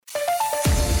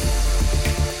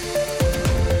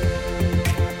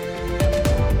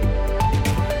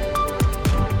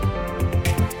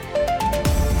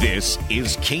This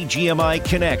is KGMI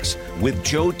Connects with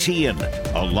Joe Tian,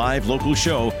 a live local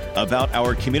show about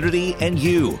our community and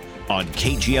you on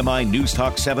KGMI News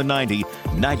Talk 790,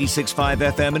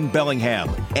 96.5 FM in Bellingham,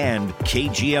 and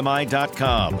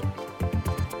KGMI.com.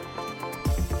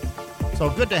 So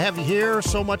good to have you here.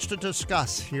 So much to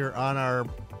discuss here on our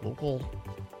local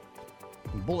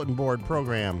bulletin board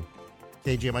program.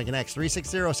 KGMI Connects,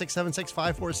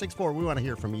 360-676-5464. We want to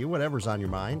hear from you, whatever's on your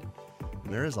mind.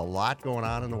 And there is a lot going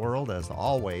on in the world, as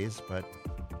always, but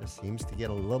it just seems to get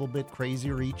a little bit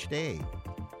crazier each day.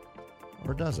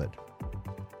 Or does it?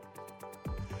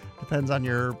 Depends on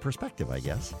your perspective, I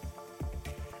guess.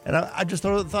 And I just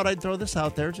thought I'd throw this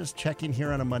out there, just checking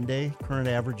here on a Monday. Current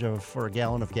average for a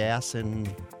gallon of gas in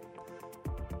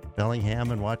Bellingham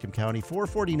and Whatcom County,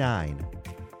 $4.49.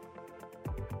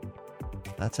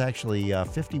 That's actually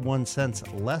 51 cents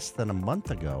less than a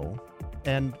month ago.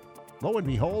 And lo and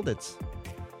behold, it's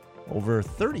over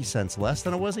 30 cents less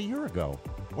than it was a year ago.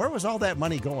 Where was all that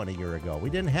money going a year ago? We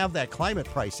didn't have that climate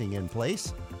pricing in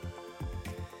place.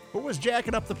 Who was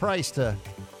jacking up the price to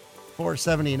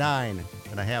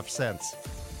 $4.79.5 cents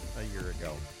a year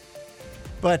ago?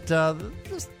 But our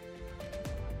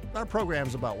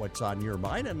program's about what's on your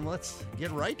mind, and let's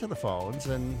get right to the phones.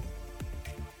 And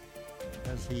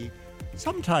as he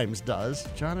sometimes does,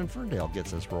 John in Ferndale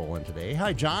gets us rolling today.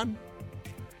 Hi, John.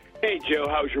 Hey, Joe.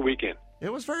 How was your weekend?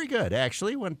 It was very good,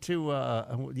 actually. Went to,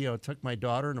 took my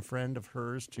daughter and a friend of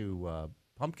hers to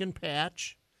Pumpkin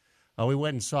Patch. We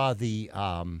went and saw the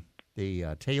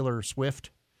Taylor Swift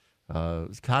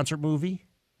concert movie.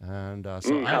 And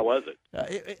how was it?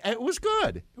 It was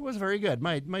good. It was very good.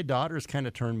 My daughter's kind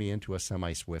of turned me into a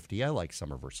semi-Swiftie. I like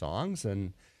some of her songs,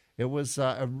 and it was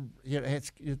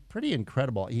it's pretty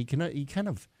incredible. You kind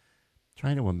of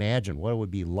trying to imagine what it would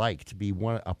be like to be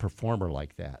a performer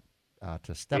like that.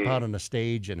 To step out on the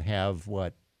stage and have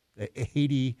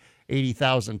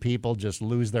 80,000 people just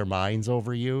lose their minds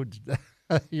over you.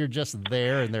 You're just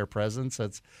there in their presence.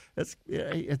 It's a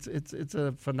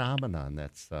phenomenon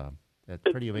that's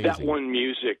pretty amazing. That one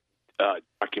music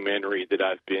documentary that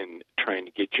I've been trying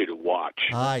to get you to watch.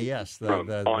 Yes,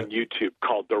 on YouTube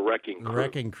called The Wrecking Crew. The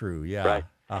Wrecking Crew, yeah. Right.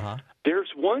 Uh-huh. There's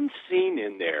one scene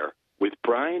in there with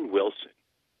Brian Wilson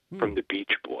from the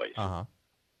Beach Boys. Uh-huh.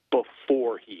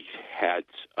 Before he had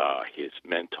his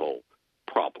mental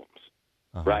problems,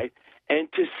 right?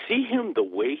 And to see him the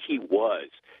way he was,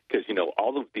 because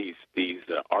all of these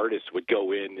artists would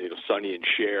go in. Sonny and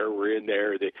Cher were in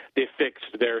there. They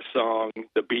fixed their song.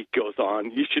 The beat goes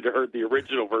on. You should have heard the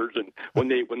original version when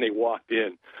they walked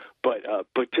in. But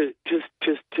to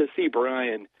see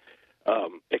Brian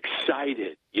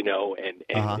excited,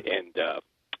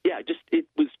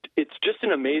 it's just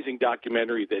an amazing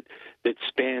documentary that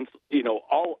spans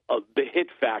all of the hit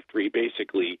factory,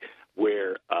 basically,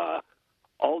 where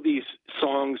all these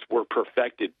songs were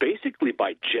perfected basically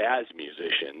by jazz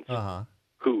musicians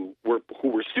who were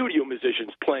studio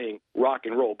musicians playing rock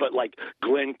and roll. But like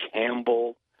Glenn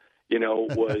Campbell,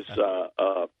 was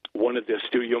one of the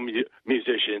studio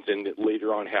musicians, and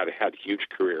later on had a huge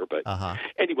career. But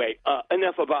anyway,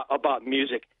 enough about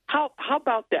music. How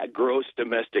about that gross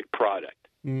domestic product?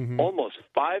 Mm-hmm. Almost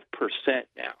 5%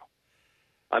 now.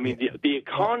 I mean, the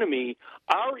economy,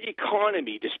 our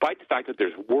economy, despite the fact that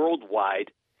there's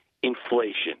worldwide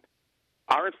inflation,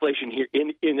 our inflation here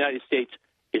in the United States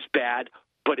is bad,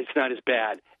 but it's not as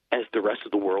bad as the rest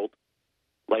of the world.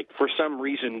 Like, for some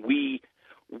reason, we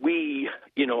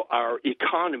our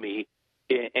economy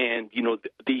and,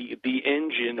 the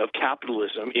engine of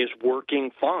capitalism is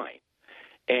working fine.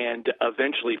 And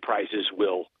eventually prices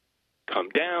will come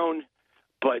down.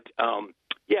 But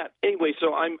anyway,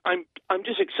 so I'm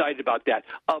just excited about that.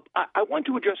 I want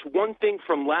to address one thing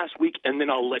from last week, and then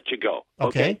I'll let you go.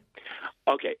 Okay.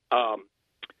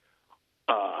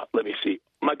 Let me see.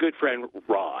 My good friend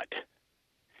Rod,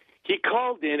 he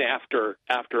called in after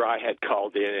I had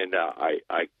called in, and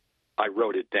I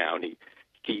wrote it down.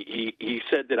 He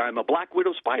said that I'm a black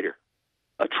widow spider,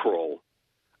 a troll,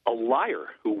 a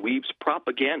liar who weaves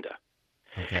propaganda.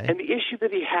 Okay. And the issue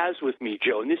that he has with me,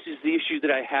 Joe, and this is the issue that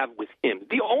I have with him,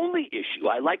 the only issue,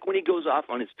 I like when he goes off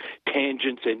on his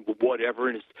tangents and whatever,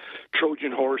 and his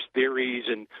Trojan horse theories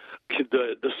and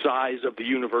the size of the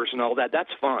universe and all that,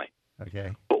 that's fine.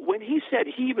 Okay. But when he said,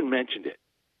 he even mentioned it,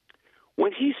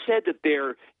 when he said that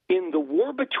they're in the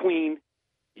war between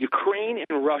Ukraine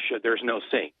and Russia, there's no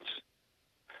saints.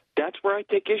 That's where I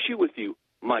take issue with you,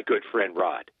 my good friend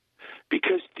Rod,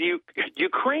 because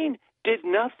Ukraine did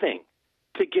nothing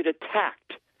to get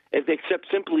attacked, except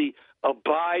simply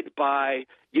abide by,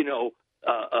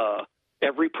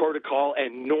 every protocol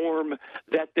and norm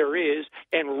that there is.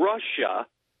 And Russia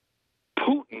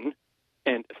Putin,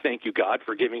 and thank you, God,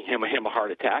 for giving him a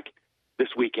heart attack this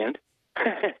weekend,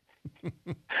 and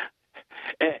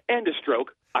a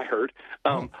stroke, I heard.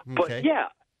 Okay. But, yeah,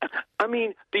 I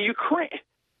mean, the Ukraine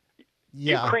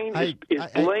is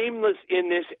blameless in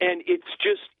this, and it's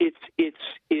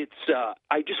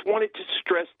I just wanted to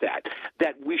stress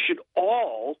that we should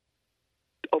all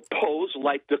oppose,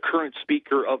 like the current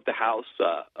Speaker of the House,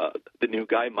 the new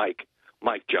guy, Mike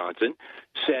Johnson,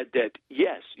 said that,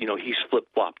 yes, he's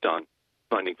flip-flopped on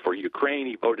funding for Ukraine.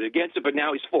 He voted against it, but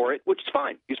now he's for it, which is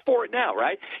fine. He's for it now,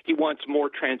 right? He wants more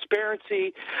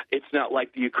transparency. It's not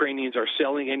like the Ukrainians are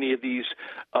selling any of these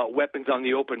weapons on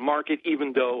the open market,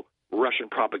 even though Russian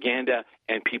propaganda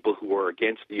and people who are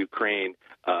against the Ukraine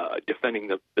defending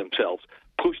themselves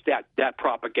push that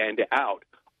propaganda out.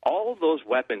 All of those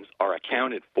weapons are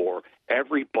accounted for,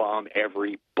 every bomb,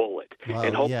 every bullet. Well,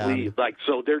 and hopefully,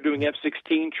 so they're doing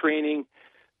F-16 training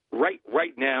right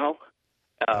now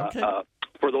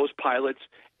for those pilots.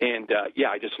 And,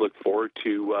 I just look forward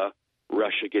to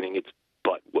Russia getting its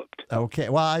butt whooped. Okay.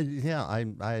 Well,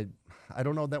 I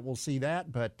don't know that we'll see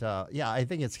that, but I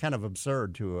think it's kind of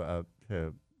absurd to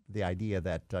the idea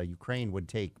that Ukraine would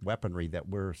take weaponry that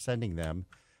we're sending them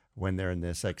when they're in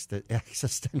this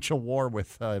existential war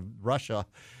with Russia,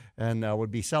 and would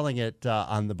be selling it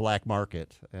on the black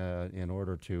market in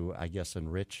order to, I guess,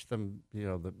 enrich them.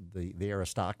 The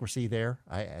aristocracy there.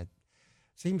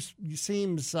 Seems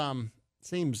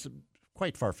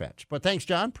quite far-fetched. But thanks,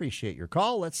 John. Appreciate your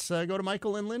call. Let's go to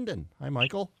Michael in Linden. Hi,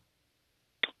 Michael.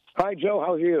 Hi, Joe.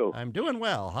 How are you? I'm doing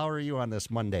well. How are you on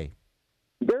this Monday?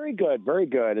 Very good, very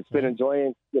good. It's been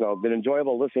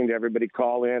enjoyable listening to everybody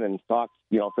call in and talk,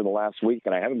 for the last week,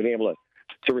 and I haven't been able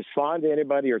to respond to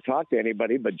anybody or talk to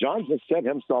anybody, but John just set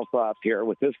himself up here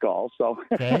with this call, so.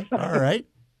 Okay, all right.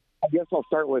 I guess I'll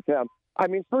start with him. I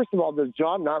mean, first of all, does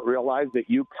John not realize that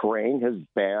Ukraine has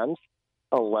banned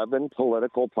 11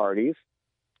 political parties?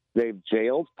 They've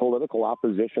jailed political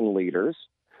opposition leaders.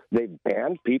 They've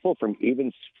banned people from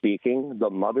even speaking the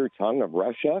mother tongue of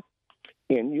Russia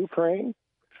in Ukraine.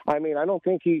 I mean, I don't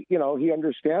think he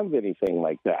understands anything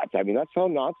like that. I mean, that's how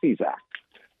Nazis act.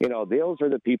 Those are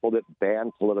the people that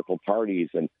ban political parties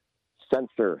and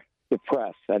censor the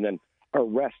press and then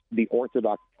arrest the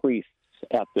Orthodox priests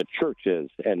at the churches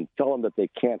and tell them that they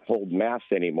can't hold mass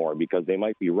anymore because they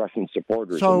might be Russian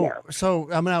supporters in there. So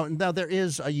now there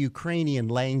is a Ukrainian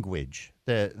language.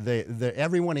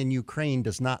 Everyone in Ukraine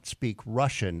does not speak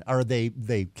Russian, or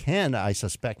they can. I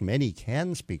suspect many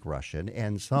can speak Russian,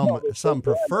 and some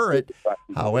prefer it.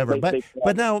 However,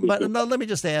 but now let me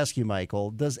just ask you,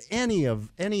 Michael: does any of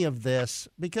this,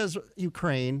 because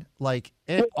Ukraine, like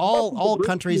all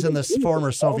countries in the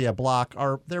former Soviet bloc,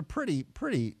 they're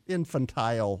pretty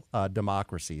infantile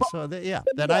democracies. So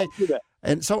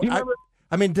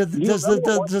I mean,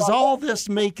 does all this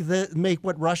make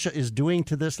what Russia is doing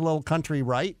to this little country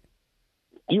right?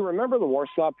 Do you remember the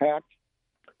Warsaw Pact?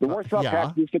 The Warsaw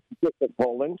Pact used to consist of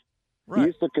Poland, right.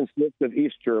 Used to consist of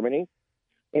East Germany,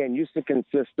 and used to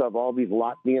consist of all these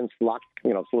Latvian,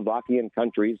 Slovakian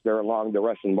countries there along the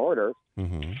Russian border.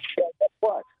 Mm-hmm. And guess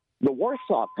what? The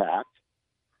Warsaw Pact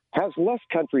has less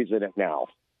countries in it now,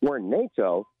 where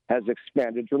NATO has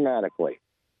expanded dramatically.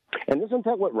 And isn't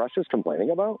that what Russia's complaining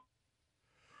about?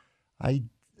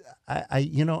 I'm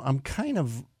kind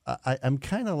of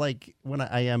like when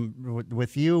I am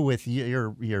with you with your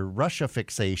Russia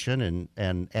fixation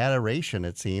and adoration,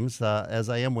 it seems, as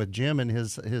I am with Jim and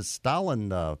his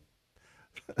Stalin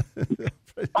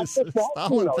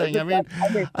Stalin thing.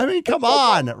 I mean, come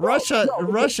on, Russia.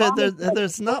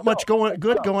 There's not much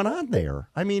good going on there.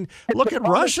 I mean, look at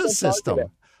Russia's system.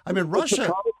 I mean, Russia.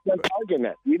 It's a common sense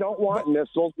argument. We don't want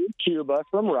missiles in Cuba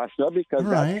from Russia because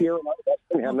that's here in our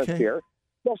Western Hemisphere.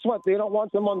 Guess what? They don't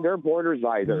want them on their borders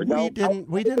either.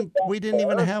 We didn't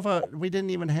even have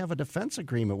a defense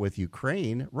agreement with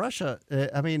Ukraine. Russia.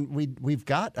 We've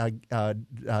got a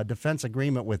defense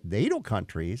agreement with NATO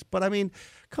countries, but I mean,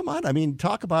 come on. I mean,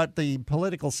 talk about the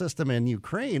political system in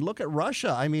Ukraine. Look at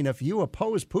Russia. I mean, if you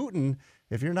oppose Putin,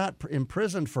 if you're not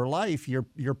imprisoned for life,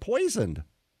 you're poisoned,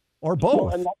 or both. Well,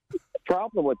 and that's the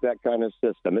problem with that kind of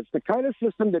system. It's the kind of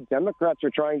system that Democrats are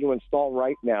trying to install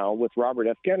right now with Robert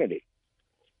F. Kennedy.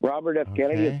 Robert F.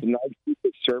 Kennedy is denied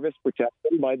Secret Service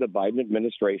protection by the Biden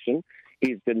administration.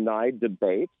 He's denied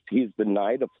debates. He's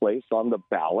denied a place on the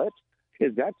ballot.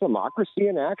 Is that democracy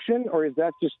in action, or is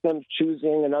that just them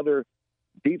choosing another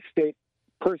deep state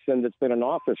person that's been in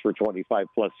office for 25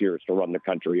 plus years to run the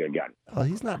country again? Well,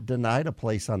 he's not denied a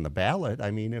place on the ballot. I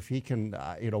mean, if he can,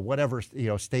 whatever,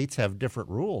 states have different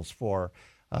rules for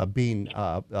being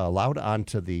allowed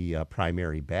onto the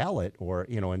primary ballot, or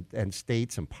and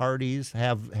states and parties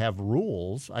have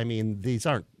rules. I mean, these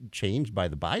aren't changed by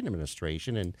the Biden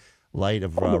administration in light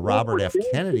of Robert F.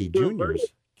 Kennedy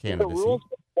Jr.'s candidacy. The rules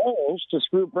were changed to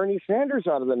screw Bernie Sanders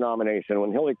out of the nomination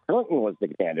when Hillary Clinton was the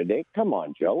candidate. Come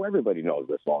on, Joe. Everybody knows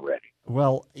this already.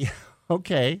 Well,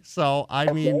 okay. So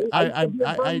I mean, I'm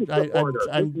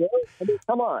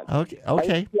come on. Okay. I used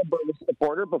to be a Bernie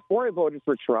supporter before I voted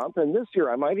for Trump, and this year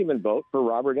I might even vote for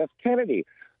Robert F. Kennedy.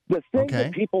 The thing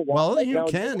that people want. Well, you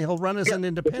can. He'll run as an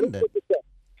independent.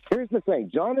 Here's the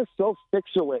thing. John is so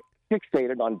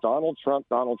fixated on Donald Trump,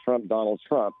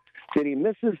 that he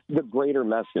misses the greater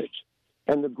message.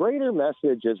 And the greater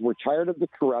message is we're tired of the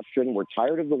corruption. We're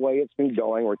tired of the way it's been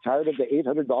going. We're tired of the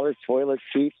 $800 toilet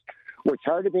seats. We're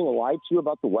tired of being lied to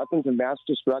about the weapons of mass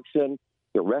destruction,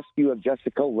 the rescue of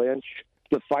Jessica Lynch,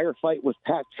 the firefight with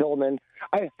Pat Tillman.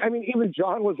 I mean, even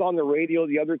John was on the radio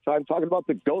the other time talking about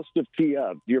the ghost of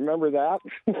Kiev. Do you remember that?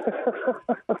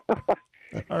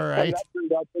 All right. And that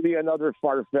turned out to be another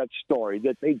far-fetched story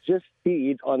that they just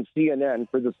feed on CNN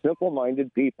for the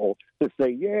simple-minded people to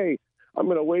say, yay, I'm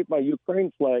going to wave my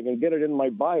Ukraine flag and get it in my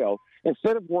bio,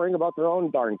 instead of worrying about their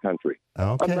own darn country.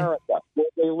 Okay. America, where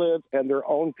they live, and their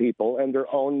own people and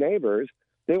their own neighbors.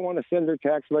 They want to send their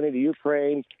tax money to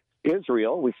Ukraine.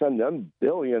 Israel, we send them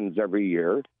billions every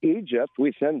year. Egypt,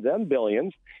 we send them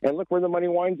billions. And look where the money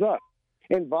winds up.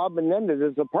 In Bob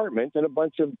Menendez's apartment and a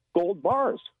bunch of gold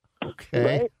bars.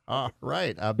 Okay. Right? All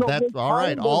right. So That's all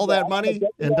right. All that money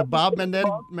into Bob Menendez.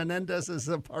 Menendez's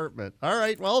apartment. All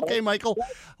right. Well, okay, Michael.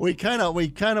 We done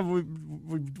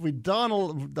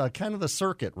kind of the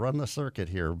circuit, run the circuit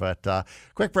here. But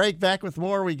quick break. Back with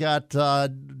more. We got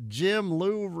Jim,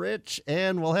 Lou, Rich,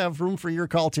 and we'll have room for your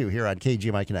call too here on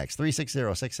KGMI Connects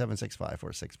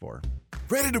 360-676-5464.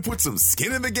 Ready to put some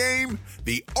skin in the game?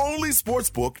 The only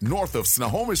sports book north of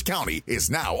Snohomish County is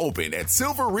now open at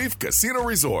Silver Reef Casino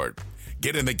Resort.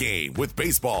 Get in the game with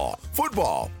baseball,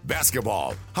 football,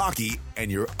 basketball, hockey, and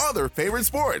your other favorite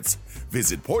sports.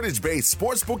 Visit Portage Bay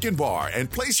Sportsbook and Bar and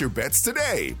place your bets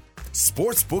today.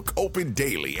 Sportsbook open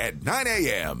daily at 9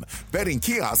 a.m. Betting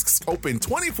kiosks open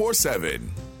 24/7.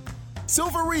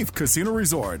 Silver Reef Casino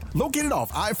Resort, located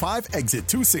off I-5 exit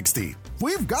 260.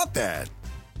 We've got that.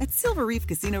 At Silver Reef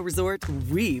Casino Resort,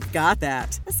 we've got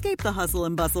that. Escape the hustle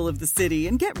and bustle of the city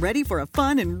and get ready for a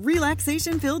fun and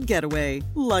relaxation-filled getaway.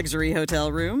 Luxury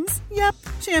hotel rooms? Yep.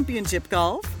 Championship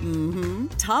golf? Mm-hmm.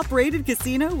 Top-rated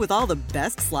casino with all the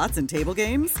best slots and table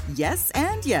games? Yes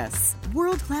and yes.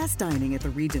 World-class dining at the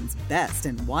region's best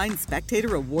and Wine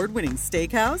Spectator award-winning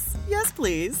steakhouse? Yes,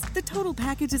 please. The total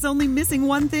package is only missing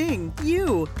one thing.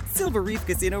 You. Silver Reef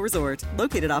Casino Resort,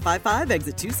 located off I-5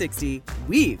 exit 260.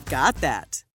 We've got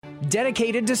that.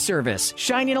 Dedicated to service,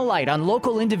 shining a light on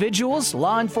local individuals,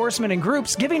 law enforcement, and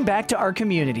groups giving back to our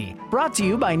community. Brought to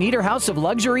you by Nieder House of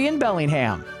Luxury in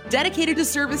Bellingham. Dedicated to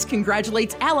Service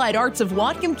congratulates Allied Arts of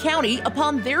Whatcom County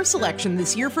upon their selection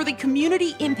this year for the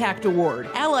Community Impact Award.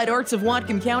 Allied Arts of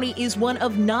Whatcom County is one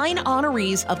of 9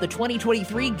 honorees of the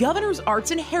 2023 Governor's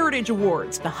Arts and Heritage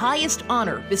Awards, the highest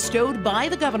honor bestowed by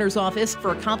the Governor's Office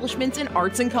for accomplishments in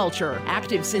arts and culture.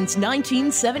 Active since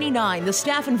 1979, the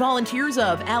staff and volunteers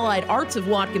of Allied Arts of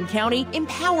Whatcom County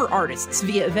empower artists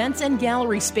via events and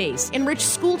gallery space, enrich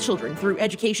school children through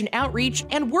education outreach,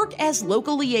 and work as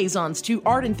local liaisons to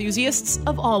art enthusiasts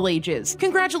of all ages.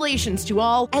 Congratulations to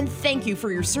all, and thank you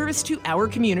for your service to our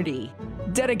community.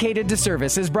 Dedicated to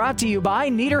Service is brought to you by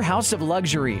Nieder House of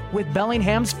Luxury, with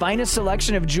Bellingham's finest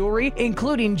selection of jewelry,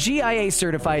 including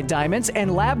GIA-certified diamonds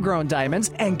and lab-grown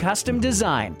diamonds and custom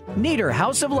design. Nieder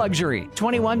House of Luxury,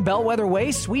 21 Bellwether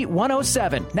Way, Suite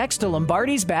 107, next to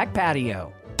Lombardi's back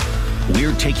patio.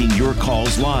 We're taking your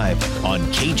calls live on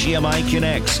KGMI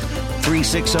Connects,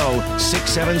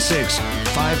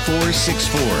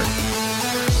 360-676-5464.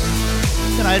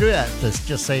 Can I do that?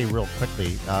 Just say real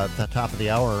quickly, at the top of the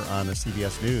hour on the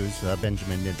CBS News,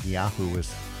 Benjamin Netanyahu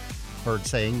was heard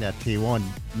saying that he will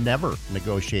never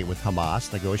negotiate with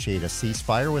Hamas, negotiate a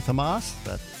ceasefire with Hamas.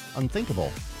 That's unthinkable.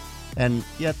 And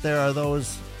yet there are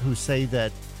those who say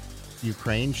that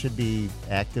Ukraine should be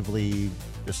actively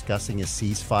discussing a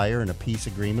ceasefire and a peace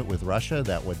agreement with Russia.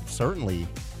 That would certainly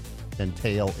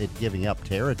entail it giving up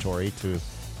territory to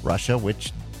Russia,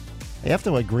 which I have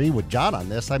to agree with John on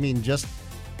this. I mean, just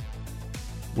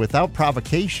without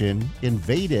provocation,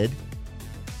 invaded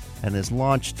and has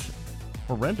launched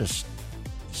horrendous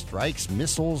strikes,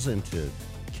 missiles into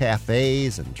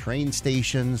cafes and train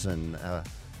stations. And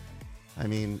I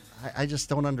mean, I just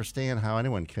don't understand how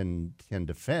anyone can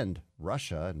defend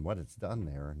Russia and what it's done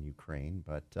there in Ukraine.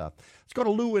 But let's go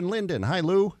to Lou in Linden. Hi,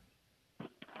 Lou.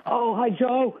 Oh, hi,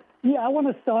 Joe. Yeah, I want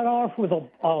to start off with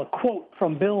a quote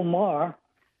from Bill Maher.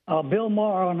 Bill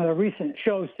Maher on a recent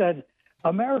show said,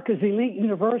 America's elite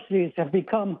universities have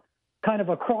become kind of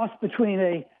a cross between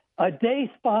a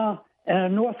day spa and a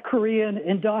North Korean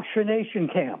indoctrination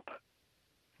camp.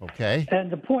 Okay.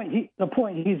 And the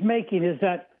point he's making is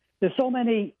that there's so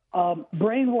many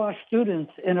brainwashed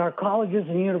students in our colleges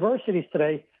and universities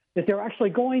today that they're actually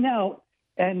going out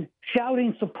and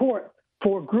shouting support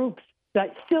for groups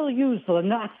that still use the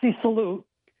Nazi salute,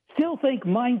 still think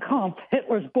Mein Kampf,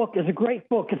 Hitler's book, is a great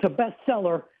book. It's a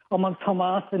bestseller amongst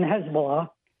Hamas and Hezbollah.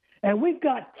 And we've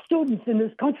got students in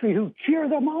this country who cheer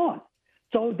them on.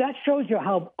 So that shows you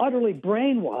how utterly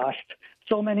brainwashed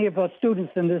so many of us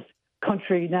students in this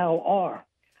country now are.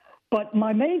 But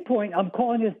my main point I'm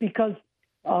calling is because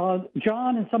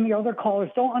John and some of the other callers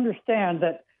don't understand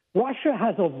that Russia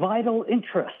has a vital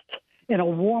interest in a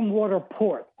warm water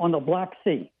port on the Black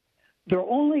Sea. Their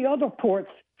only other ports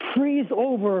freeze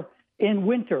over in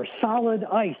winter, solid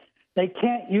ice. They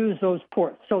can't use those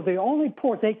ports. So the only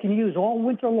port they can use all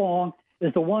winter long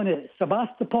is the one at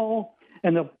Sevastopol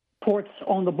and the ports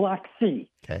on the Black Sea.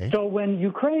 Okay. So when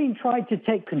Ukraine tried to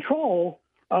take control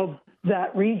of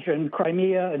that region,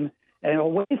 Crimea, and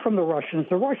away from the Russians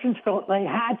felt they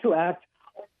had to act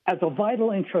as a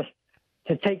vital interest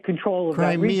to take control of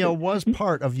that region. Crimea was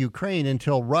part of Ukraine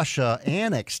until Russia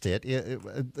annexed it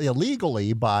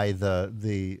illegally by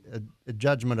the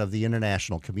judgment of the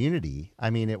international community. I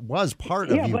mean, it was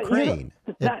part of Ukraine.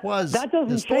 That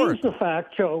doesn't change the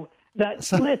fact, Joe, that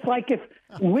it's like if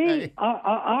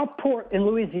our port in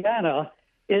Louisiana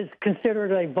is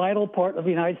considered a vital part of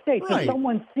the United States. Right. If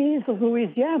someone seized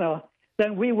Louisiana,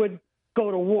 then we would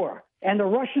go to war. And the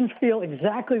Russians feel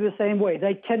exactly the same way.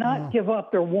 They cannot give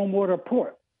up their warm water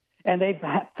port. And they've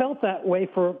felt that way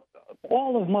for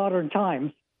all of modern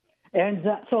times. And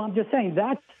so I'm just saying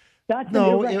that's an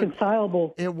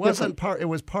irreconcilable. It wasn't part. It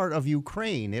was part of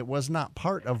Ukraine. It was not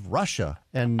part of Russia.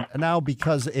 And now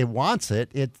because it wants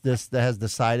it, this has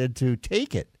decided to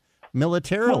take it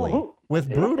militarily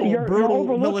with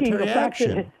brutal military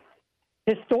action.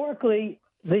 Historically,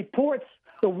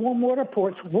 the warm water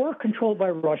ports were controlled by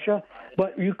Russia,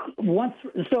 but once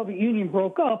the Soviet Union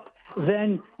broke up,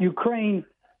 then Ukraine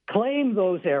claimed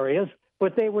those areas,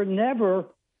 but they were never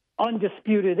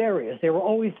undisputed areas. They were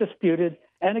always disputed.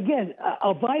 And again,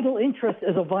 a vital interest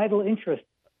is a vital interest,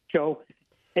 Joe.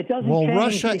 It doesn't change.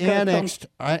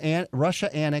 Well,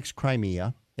 Russia annexed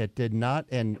Crimea. It did not,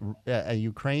 and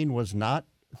Ukraine was not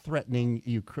threatening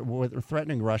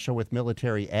Russia with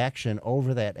military action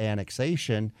over that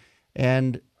annexation.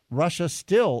 And Russia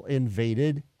still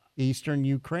invaded eastern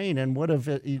Ukraine and would have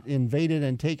invaded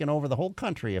and taken over the whole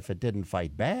country if it didn't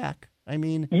fight back. I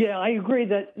mean, yeah, I agree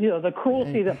that the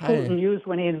cruelty that Putin used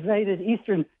when he invaded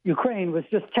eastern Ukraine was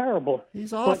just terrible.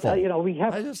 He's awful. But we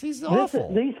have he's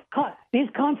awful. These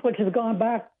conflicts have gone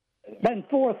back and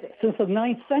forth since the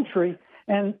 9th century,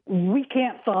 and we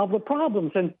can't solve the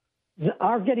problems. And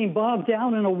our getting bogged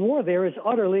down in a war there is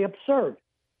utterly absurd.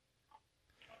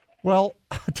 Well,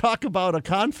 talk about a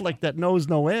conflict that knows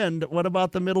no end. What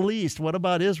about the Middle East? What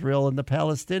about Israel and the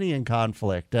Palestinian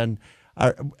conflict? And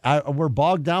we're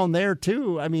bogged down there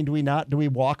too. I mean, do we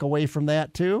walk away from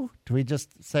that too? Do we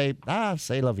just say,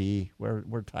 c'est la vie?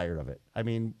 We're tired of it. I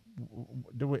mean,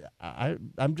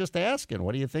 I'm just asking.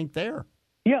 What do you think there?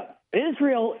 Yeah,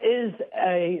 Israel is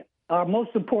our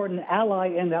most important ally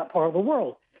in that part of the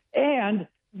world, and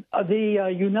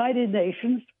the United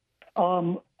Nations.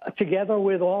 Together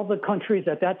with all the countries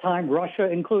at that time, Russia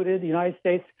included, the United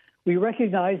States, we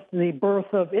recognized the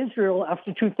birth of Israel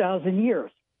after 2,000 years.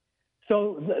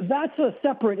 So that's a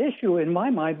separate issue in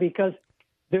my mind because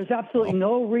there's absolutely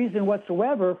no reason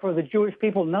whatsoever for the Jewish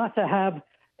people not to have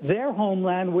their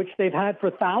homeland, which they've had for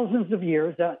thousands of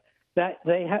years.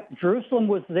 Jerusalem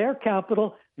was their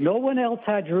capital. No one else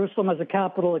had Jerusalem as a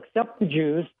capital except the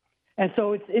Jews. And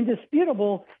so it's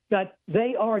indisputable that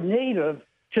they are native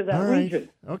to that region.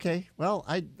 Okay. Well,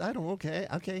 I don't.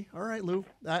 Okay. All right, Lou.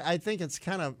 I think it's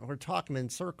kind of we're talking in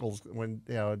circles when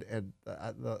and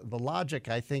the logic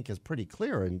I think is pretty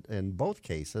clear in both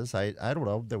cases. I don't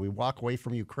know that we walk away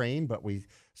from Ukraine, but we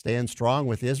stand strong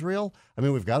with Israel. I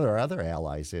mean, we've got our other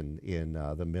allies in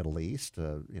the Middle East.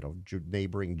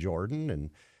 Neighboring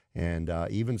Jordan and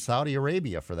even Saudi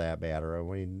Arabia for that matter. I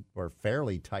mean, we're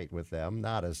fairly tight with them,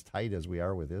 not as tight as we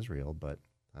are with Israel, but.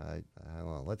 I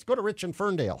don't know. Let's go to Rich in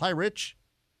Ferndale. Hi, Rich.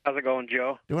 How's it going,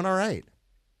 Joe? Doing all right.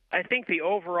 I think the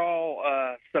overall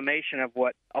summation of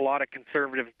what a lot of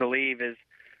conservatives believe is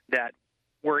that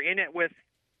we're in it with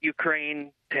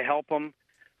Ukraine to help them,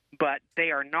 but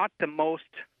they are not the most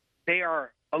 – they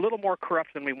are a little more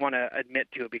corrupt than we want to admit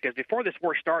to, because before this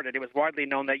war started, it was widely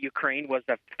known that Ukraine was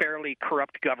a fairly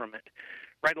corrupt government.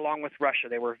 Right along with Russia,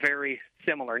 they were very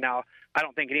similar. Now, I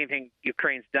don't think anything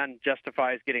Ukraine's done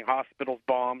justifies getting hospitals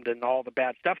bombed and all the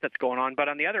bad stuff that's going on. But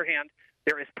on the other hand,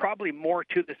 there is probably more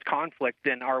to this conflict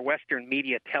than our Western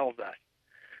media tells us.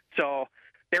 So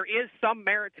there is some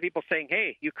merit to people saying,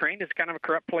 hey, Ukraine is kind of a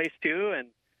corrupt place too, and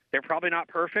they're probably not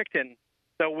perfect. And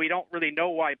so we don't really know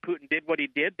why Putin did what he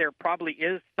did. There probably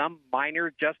is some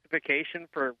minor justification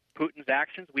for Putin's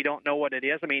actions. We don't know what it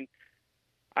is. I mean,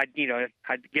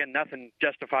 again, nothing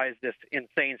justifies this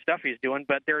insane stuff he's doing,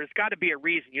 but there's got to be a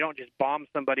reason. You don't just bomb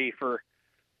somebody for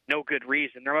no good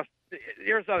reason.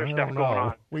 There's other stuff going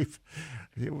on.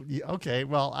 Okay,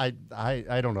 well, I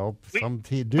don't know. Some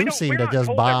do seem we're to not just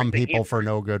told bomb everything people either. for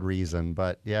no good reason,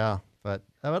 but yeah. But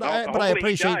I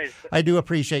hopefully he does. I do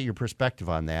appreciate your perspective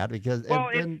on that, because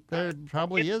and there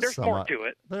probably is there's some more to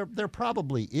it. There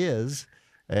probably is,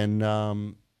 and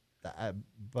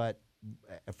but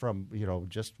from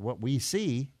just what we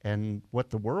see and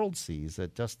what the world sees,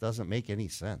 it just doesn't make any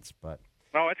sense. But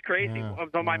it's crazy.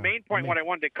 So my main point, what I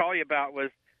wanted to call you about,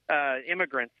 was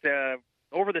immigrants.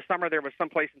 Over the summer, there was some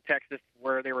place in Texas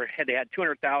where they had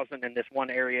 200,000 in this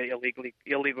one area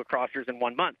illegal crossers in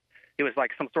 1 month. It was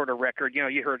like some sort of record.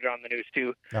 You heard it on the news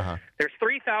too. Uh-huh. There's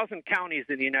 3,000 counties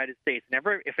in the United States, and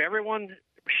if everyone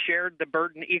shared the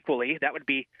burden equally, that would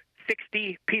be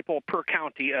 60 people per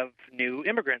county of new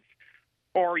immigrants.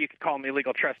 Or you could call them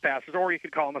illegal trespassers, or you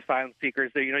could call them asylum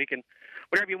seekers. You can,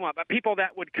 whatever you want, but people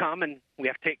that would come, and we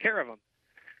have to take care of them.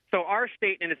 So our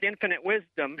state, in its infinite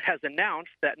wisdom, has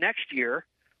announced that next year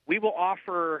we will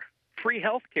offer free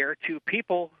health care to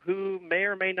people who may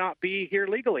or may not be here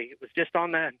legally. It was just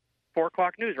on the 4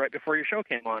 o'clock news right before your show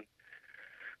came on.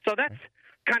 So that's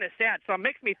kind of sad. So it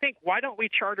makes me think, why don't we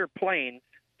charter planes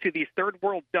to these third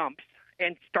world dumps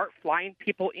and start flying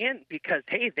people in? Because,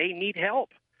 hey, they need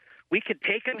help. We could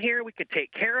take them here. We could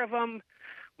take care of them.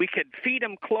 We could feed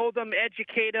them, clothe them,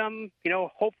 educate them.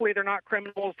 Hopefully they're not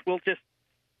criminals. They'll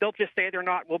just say they're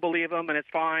not. We'll believe them, and it's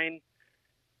fine.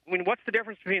 I mean, what's the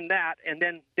difference between that and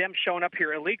then them showing up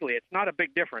here illegally? It's not a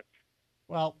big difference.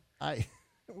 Well,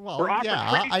 we're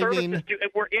offering free services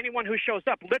to anyone who shows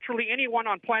up. Literally anyone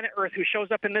on planet Earth who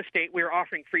shows up in this state, we are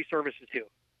offering free services to.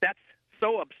 That's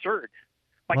so absurd.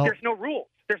 There's no rules.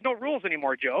 There's no rules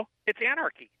anymore, Joe. It's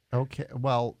anarchy. Okay,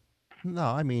 well, no,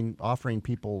 I mean, offering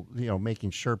people,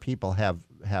 making sure people have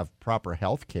proper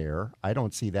health care. I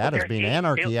don't see that as being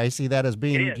anarchy. I see that as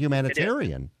being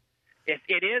humanitarian.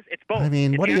 It is. It's both. I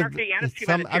mean, it's anarchy and it's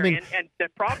humanitarian. And the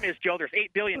problem is, Joe, there's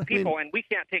 8 billion people, and we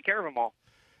can't take care of them all.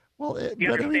 Well,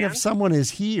 if someone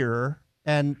is here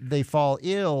and they fall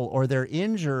ill or they're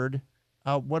injured,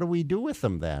 what do we do with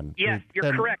them then? Yes,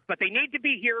 you're correct. But they need to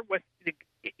be here with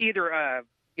either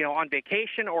on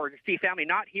vacation or to see family,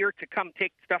 not here to come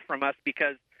take stuff from us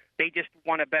because they just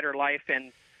want a better life,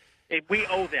 and we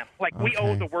owe them. We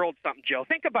owe the world something, Joe.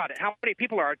 Think about it. How many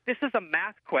people are? This is a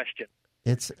math question.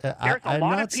 It's. I'm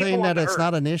not saying that it's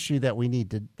not an issue that we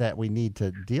need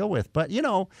to deal with, but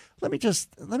let me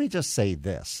just say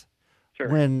this. Sure.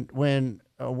 When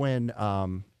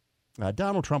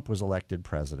Donald Trump was elected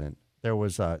president, there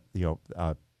was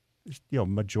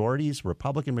majorities,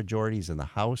 Republican majorities in the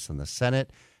House and the Senate.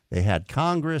 They had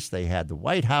Congress, they had the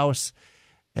White House,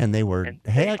 and they were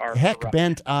heck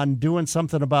bent on doing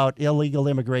something about illegal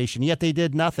immigration. Yet they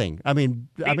did nothing.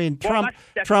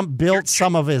 Trump built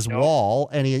some of his wall,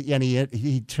 and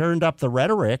he turned up the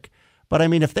rhetoric. But,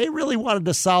 if they really wanted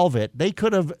to solve it, they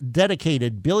could have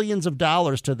dedicated billions of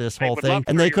dollars to this whole thing,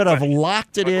 and they could have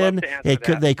locked it in. They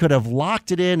could have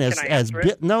locked it in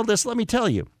let me tell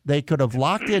you. They could have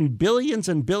locked in billions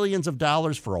and billions of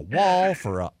dollars for a wall,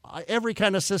 for every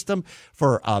kind of system,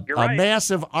 for a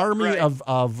massive army of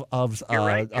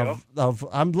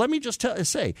let me just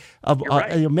say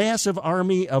a massive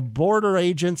army of border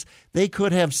agents. They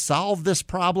could have solved this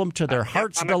problem to their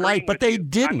heart's delight, but they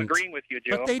didn't. I'm agreeing with you,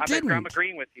 Joe. But they didn't. I'm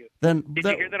agreeing with you. Did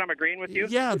you hear that I'm agreeing with you?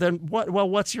 Yeah. Then what? Well,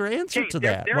 what's your answer to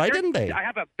that? Why didn't they? I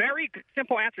have a very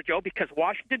simple answer, Joe. Because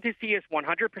Washington D.C. is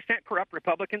 100% corrupt,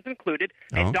 Republicans included,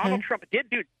 and Donald Trump did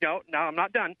do. No, I'm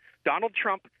not done. Donald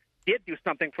Trump did do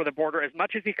something for the border as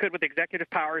much as he could with executive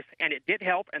powers, and it did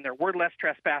help, and there were less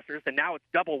trespassers, and now it's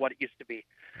double what it used to be.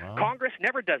 Wow. Congress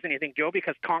never does anything, Joe,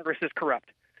 because Congress is corrupt.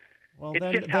 Well,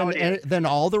 then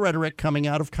all the rhetoric coming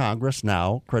out of Congress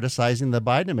now criticizing the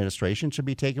Biden administration should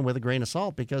be taken with a grain of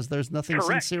salt because there's nothing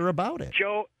sincere about it.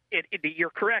 Joe, you're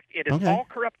correct. It is all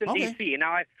corrupt in D.C.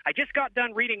 Now, I just got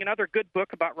done reading another good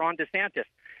book about Ron DeSantis.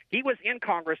 He was in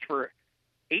Congress for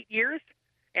 8 years,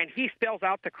 And he spells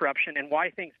out the corruption and why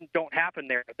things don't happen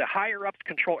there. The higher-ups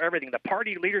control everything. The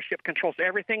party leadership controls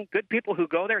everything. Good people who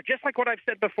go there, just like what I've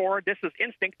said before, this is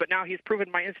instinct, but now he's proven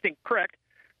my instinct correct.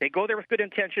 They go there with good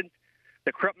intentions.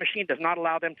 The corrupt machine does not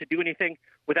allow them to do anything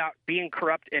without being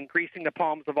corrupt and greasing the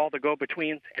palms of all the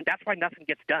go-betweens, and that's why nothing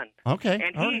gets done. Okay.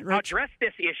 And he addressed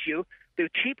this issue through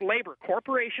cheap labor.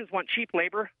 Corporations want cheap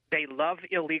labor. They love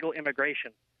illegal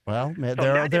immigration. Well,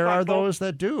 So there are those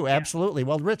that do. Absolutely.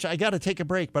 Well, Rich, I got to take a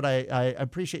break, but I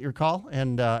appreciate your call,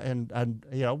 and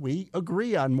we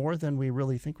agree on more than we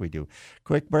really think we do.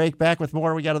 Quick break. Back with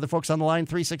more. We got other folks on the line.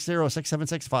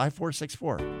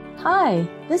 360-676-5464. Hi,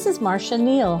 this is Marcia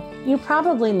Neal. You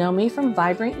probably know me from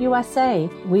Vibrant USA.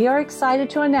 We are excited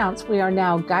to announce we are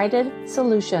now Guided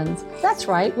Solutions. That's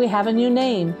right, we have a new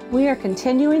name. We are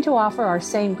continuing to offer our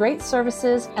same great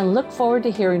services and look forward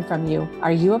to hearing from you.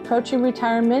 Are you approaching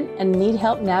retirement and need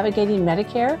help navigating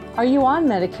Medicare? Are you on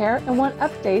Medicare and want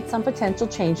updates on potential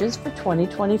changes for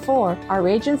 2024? Our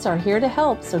agents are here to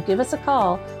help, so give us a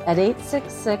call at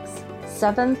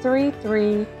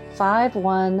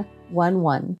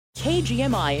 866-733-5111.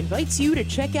 KGMI invites you to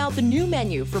check out the new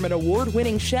menu from an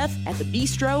award-winning chef at the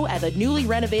bistro at the newly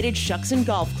renovated Shuckson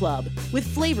Golf Club. With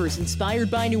flavors inspired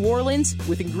by New Orleans,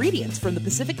 with ingredients from the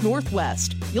Pacific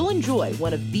Northwest, you'll enjoy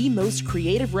one of the most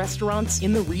creative restaurants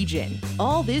in the region.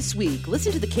 All this week,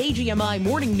 listen to the KGMI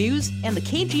Morning News and the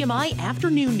KGMI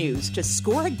Afternoon News to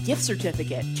score a gift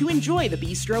certificate to enjoy the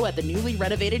bistro at the newly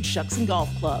renovated Shuckson Golf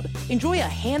Club. Enjoy a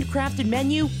handcrafted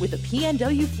menu with a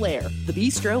PNW flair. The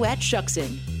bistro at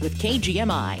Shuckson with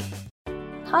KGMI.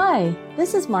 Hi,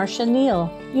 this is Marcia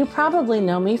Neal. You probably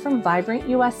know me from Vibrant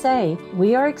USA.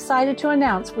 We are excited to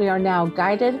announce we are now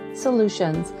Guided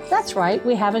Solutions. That's right,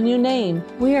 we have a new name.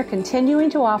 We are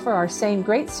continuing to offer our same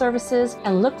great services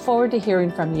and look forward to hearing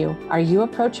from you. Are you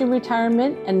approaching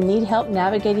retirement and need help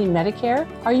navigating Medicare?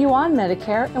 Are you on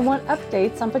Medicare and want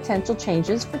updates on potential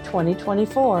changes for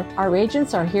 2024? Our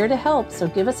agents are here to help, so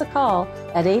give us a call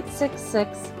at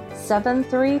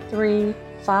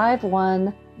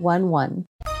 866-733-5111.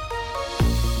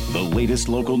 The latest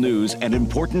local news and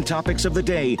important topics of the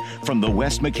day from the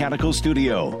West Mechanical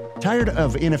Studio. Tired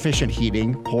of inefficient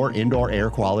heating, poor indoor air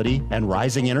quality, and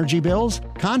rising energy bills?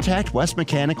 Contact West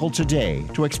Mechanical today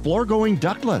to explore going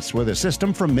ductless with a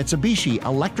system from Mitsubishi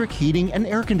Electric Heating and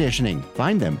Air Conditioning.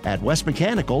 Find them at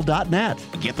westmechanical.net.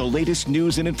 Get the latest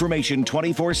news and information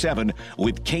 24/7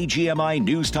 with KGMI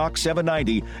News Talk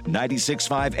 790,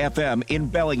 96.5 FM in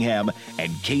Bellingham and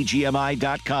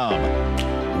KGMI.com.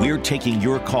 We're taking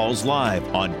your calls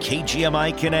live on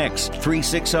KGMI Connects,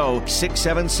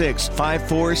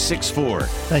 360-676-5464.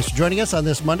 Thanks for joining us on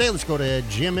this Monday. Let's go to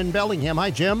Jim in Bellingham. Hi,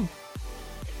 Jim.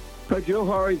 Hi, Joe.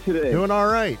 How are you today? Doing all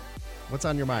right. What's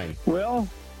on your mind? Well,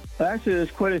 actually, there's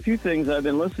quite a few things I've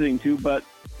been listening to, but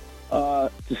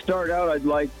to start out, I'd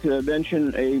like to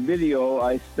mention a video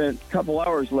I spent a couple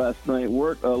hours last night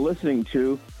listening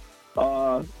to.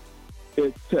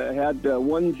 It had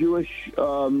one Jewish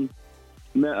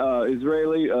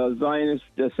Israeli Zionist,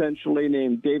 essentially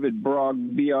named David Brog,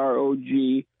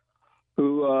 B-R-O-G,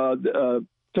 who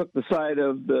took the side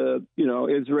of the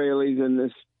Israelis in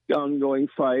this ongoing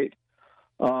fight.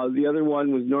 The other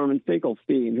one was Norman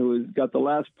Finkelstein, who has got the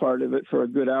last part of it for a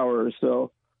good hour or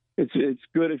so. It's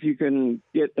good if you can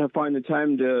find the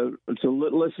time to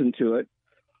listen to it.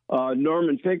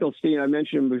 Norman Finkelstein, I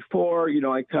mentioned before.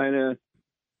 I kind of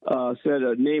said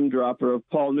a name dropper of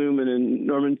Paul Newman and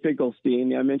Norman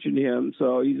Finkelstein. I mentioned him.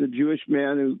 So he's a Jewish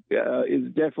man who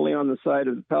is definitely on the side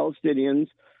of the Palestinians.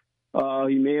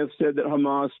 He may have said that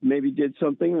Hamas maybe did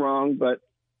something wrong, but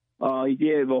he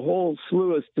gave a whole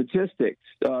slew of statistics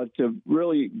to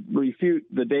really refute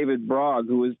the David Brog,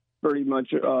 who was pretty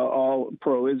much all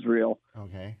pro-Israel.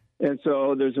 Okay. And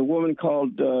so there's a woman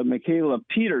called Michaela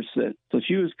Peterson. So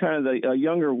she was kind of a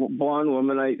younger blonde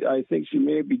woman. I think she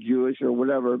may be Jewish or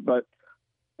whatever. But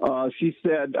she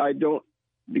said, I don't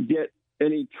get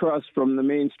any trust from the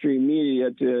mainstream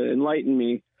media to enlighten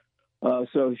me.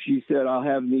 So she said, I'll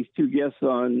have these two guests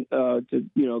on to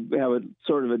have a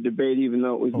sort of a debate, even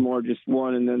though it was more just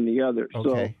one and then the other. Okay.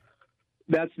 So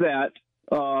that's that.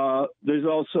 There's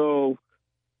also...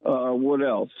 what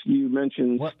else? You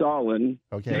mentioned Stalin.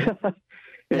 Okay.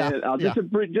 And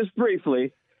just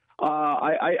briefly,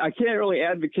 I can't really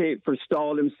advocate for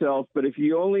Stalin himself, but if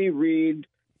you only read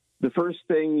the first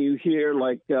thing you hear,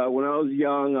 like when I was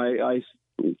young, I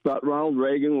thought Ronald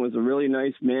Reagan was a really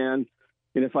nice man.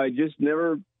 And if I just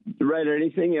never read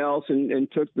anything else and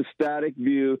took the static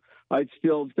view, I'd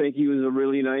still think he was a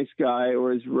really nice guy.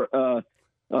 Or if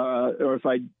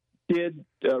I did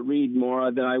read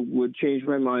more, then I would change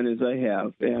my mind as I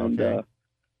have. And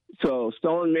So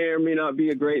Stalin may or may not be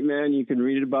a great man. You can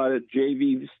read about it.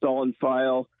 J.V. Stalin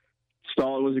file.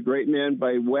 Stalin was a great man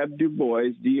by Webb Du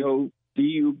Bois, D-U-B-O-I-S.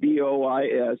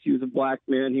 He was a black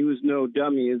man. He was no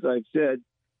dummy, as I've said.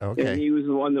 Okay. And he was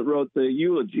the one that wrote the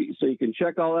eulogy. So you can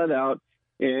check all that out.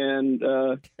 And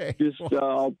I'll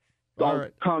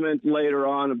comment later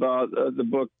on about the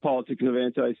book, Politics of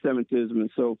Anti-Semitism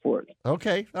and so forth.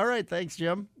 Okay. All right. Thanks,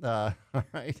 Jim. All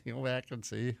right. Go back and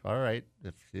see. All right.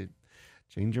 If you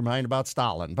change your mind about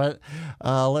Stalin. But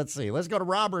let's see. Let's go to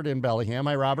Robert in Bellingham.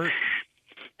 Hi, Robert.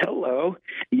 Hello.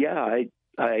 Yeah,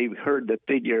 I heard the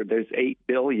figure. There's 8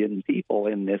 billion people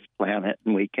in this planet,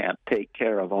 and we can't take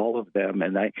care of all of them.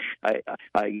 And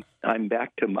I'm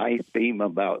back to my theme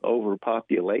about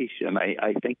overpopulation.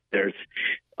 I think there's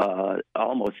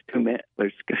almost too many.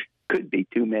 Could be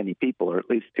too many people, or at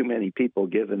least too many people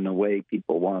given the way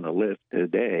people want to live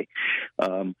today.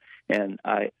 And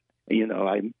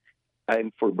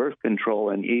I'm for birth control,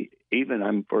 and even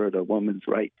I'm for the woman's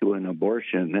right to an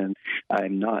abortion. And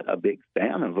I'm not a big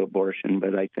fan of abortion,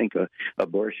 but I think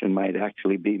abortion might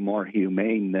actually be more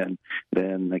humane than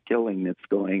the killing that's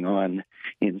going on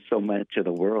in so much of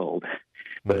the world.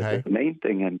 But the main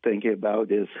thing I'm thinking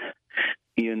about is,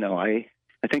 I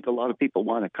think a lot of people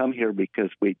want to come here because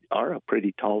we are a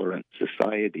pretty tolerant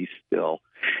society still,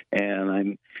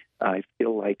 and I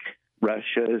feel like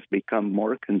Russia has become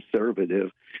more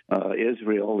conservative.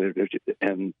 Israel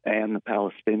and the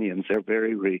Palestinians are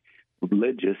very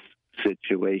religious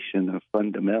situation of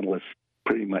fundamentalists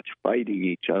pretty much fighting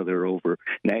each other over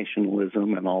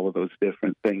nationalism and all of those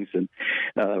different things. And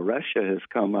Russia has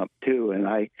come up too.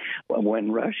 And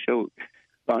when Russia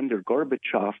under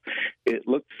Gorbachev, it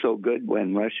looked so good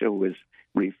when Russia was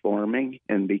reforming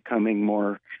and becoming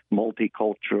more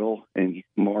multicultural and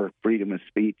more freedom of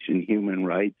speech and human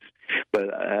rights.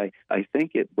 But I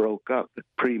think it broke up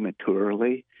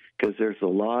prematurely because there's a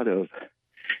lot of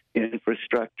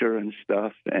infrastructure and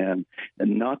stuff, and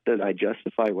not that I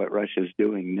justify what Russia's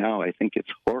doing now. I think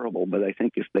it's horrible, but I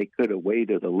think if they could have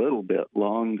waited a little bit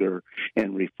longer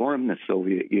and reformed the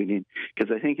Soviet Union,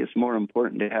 because I think it's more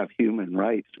important to have human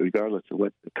rights regardless of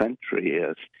what the country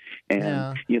is.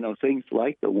 And, things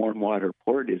like the warm water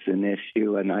port is an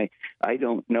issue, and I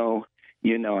don't know,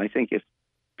 I think if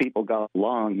people got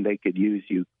along, they could use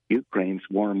Ukraine's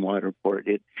warm water port.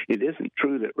 It isn't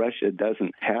true that Russia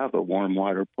doesn't have a warm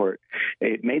water port.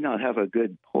 It may not have a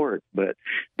good port, but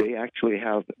they actually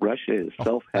have, Russia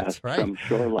itself has some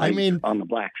shoreline on the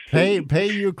Black Sea.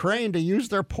 Pay Ukraine to use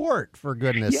their port, for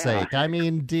goodness sake. I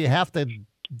mean, do you have to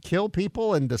kill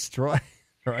people and destroy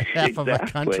half of a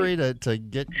country to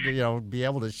get, be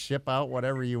able to ship out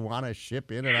whatever you want to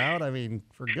ship in and out? I mean,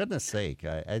 for goodness sake,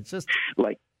 it's just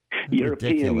like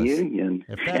European ridiculous. Union.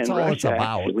 If that's and all Russia it's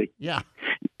about, actually,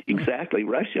 exactly.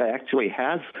 Russia actually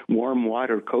has warm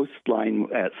water coastline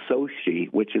at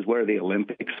Sochi, which is where the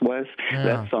Olympics was. Yeah.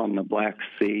 That's on the Black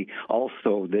Sea.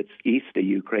 Also, that's east of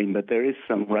Ukraine, but there is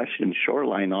some Russian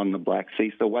shoreline on the Black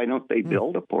Sea, so why don't they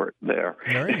build a port there?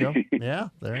 There you go. Yeah,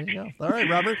 there you go. All right,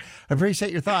 Robert, I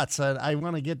appreciate your thoughts. I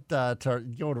want to get to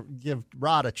give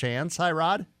Rod a chance. Hi,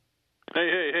 Rod.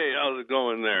 Hey, how's it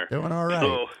going there? Doing all right.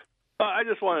 So, I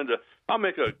just wanted to, I'll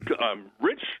make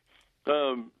Rich,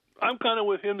 I'm kind of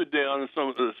with him today on some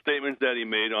of the statements that he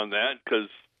made on that, because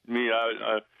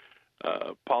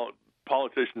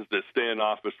politicians that stay in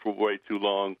office for way too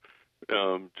long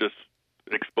just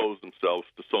expose themselves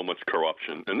to so much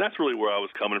corruption. And that's really where I was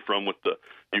coming from with the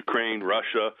Ukraine,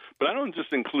 Russia. But I don't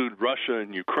just include Russia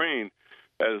and Ukraine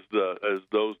as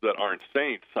those that aren't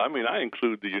saints. I mean, I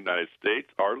include the United States,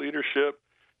 our leadership,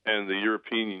 and the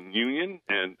European Union,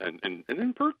 and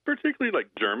particularly like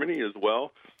Germany as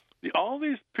well. All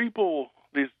these people,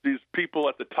 these people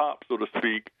at the top, so to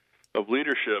speak, of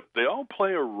leadership, they all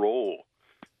play a role,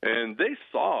 and they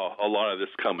saw a lot of this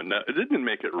coming. Now, it didn't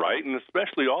make it right, and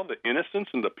especially all the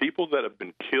innocents and the people that have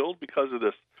been killed because of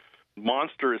this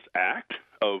monstrous act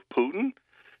of Putin,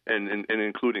 and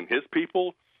including his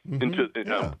people into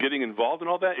getting involved in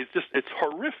all that. It's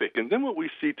horrific. And then what we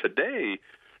see today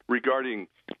regarding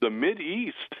the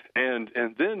Mideast and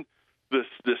then this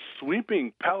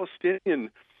sweeping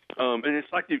Palestinian, and it's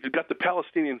like you've got the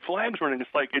Palestinian flags running.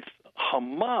 It's like it's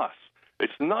Hamas.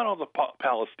 It's not all the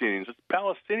Palestinians.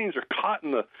 Palestinians are caught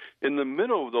in the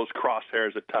middle of those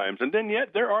crosshairs at times, and then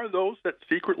yet there are those that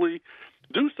secretly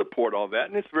do support all that,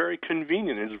 and it's very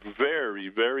convenient. It's very,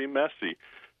 very messy.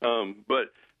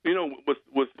 But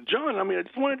with John, I mean, I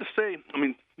just wanted to say, I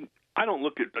mean, I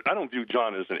don't view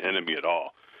John as an enemy at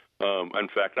all. In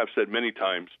fact, I've said many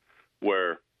times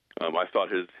where I thought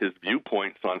his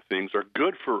viewpoints on things are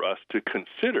good for us to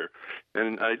consider.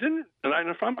 And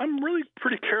I'm really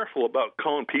pretty careful about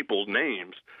calling people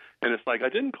names. And it's like I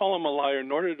didn't call him a liar,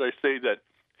 nor did I say that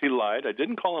he lied. I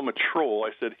didn't call him a troll.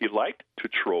 I said he liked to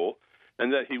troll,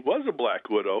 and that he was a black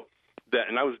widow.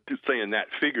 And I was saying that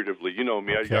figuratively. You know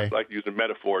me, I like using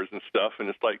metaphors and stuff. And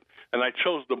it's like, and I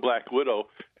chose the black widow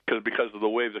because of the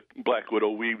way the black widow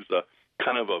weaves a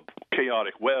kind of a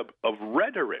chaotic web of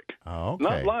rhetoric,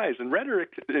 not lies. And rhetoric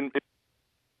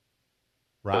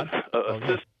Rod?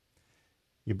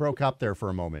 You broke up there for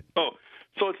a moment. Oh,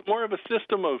 so it's more of a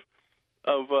system of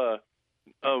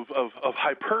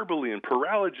hyperbole and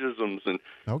paralogisms and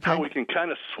how we can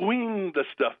kind of swing the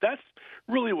stuff. That's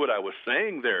really what I was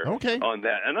saying there on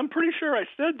that. And I'm pretty sure I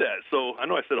said that. So I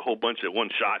know I said a whole bunch at one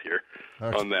shot here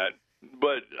on that.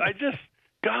 But I just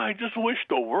wish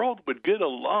the world would get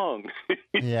along.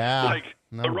 Yeah. Like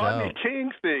no the Rodney doubt.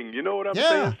 King thing. You know what I'm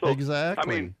saying? So,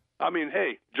 exactly. I mean,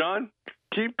 hey, John,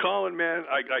 keep calling, man.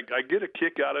 I get a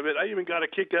kick out of it. I even got a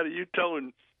kick out of you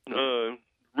telling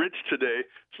Rich today,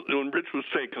 when Rich was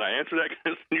saying, "Can I answer that?"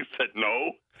 And you said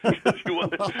no.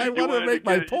 I wanted to make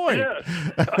my point. Yeah,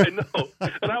 I know.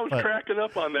 And I was cracking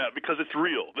up on that because it's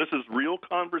real. This is real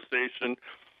conversation,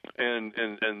 and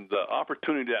the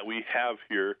opportunity that we have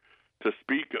here to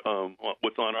speak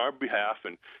what's on our behalf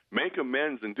and make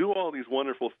amends and do all these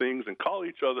wonderful things and call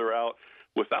each other out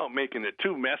without making it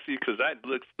too messy, because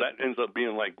that ends up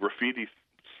being like graffiti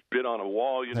spit on a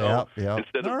wall,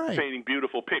 instead of painting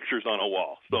beautiful pictures on a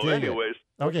wall. So anyways.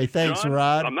 Okay, thanks, John,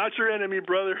 Rod. I'm not your enemy,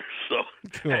 brother, so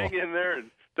hang in there. And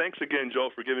thanks again, Joe,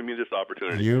 for giving me this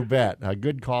opportunity. You bet. A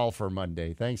good call for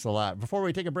Monday. Thanks a lot. Before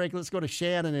we take a break, let's go to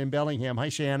Shannon in Bellingham. Hi,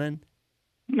 Shannon.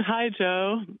 Hi,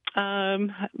 Joe.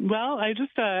 Well, I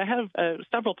just have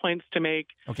several points to make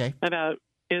about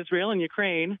Israel and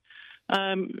Ukraine.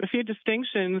 A few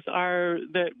distinctions are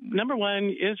that, number one,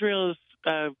 Israel is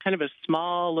kind of a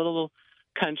small little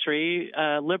country,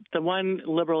 the one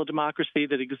liberal democracy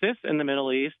that exists in the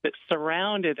Middle East, that's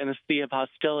surrounded in a sea of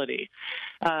hostility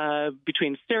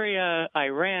between Syria,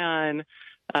 Iran,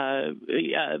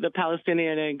 the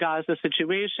Palestinian and Gaza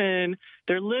situation.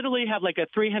 They literally have like a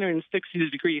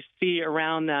 360-degree sea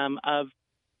around them of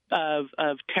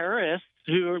terrorists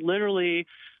who literally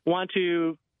want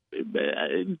to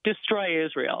destroy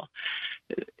Israel.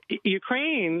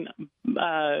 Ukraine,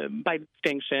 by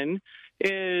distinction,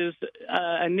 is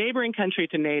a neighboring country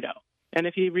to NATO. And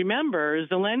if you remember,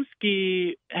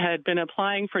 Zelensky had been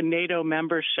applying for NATO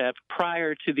membership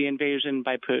prior to the invasion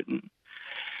by Putin.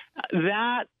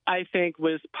 That, I think,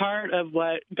 was part of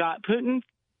what got Putin,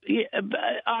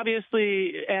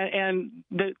 obviously, and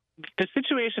the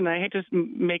situation, I hate to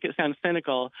make it sound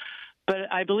cynical,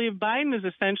 but I believe Biden is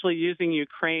essentially using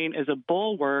Ukraine as a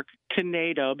bulwark to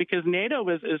NATO, because NATO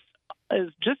is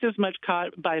just as much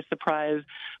caught by surprise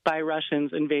by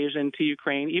Russia's invasion to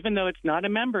Ukraine, even though it's not a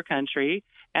member country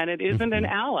and it isn't an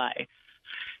ally.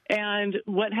 And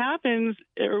what's happening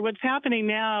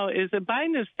now is that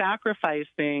Biden is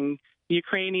sacrificing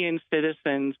Ukrainian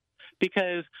citizens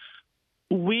because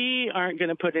we aren't going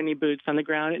to put any boots on the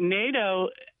ground. NATO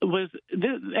was,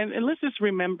 and let's just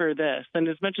remember this, and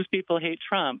as much as people hate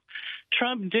Trump,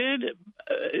 Trump did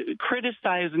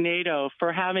criticize NATO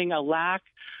for having a lack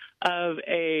of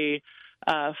a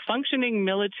functioning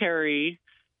military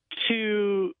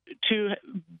to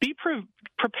be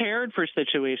prepared for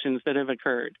situations that have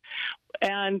occurred,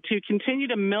 and to continue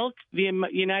to milk the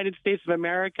United States of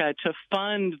America to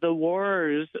fund the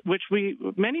wars, which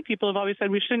many people have always said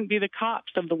we shouldn't be the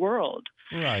cops of the world.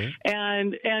 Right.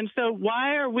 And so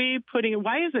why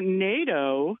isn't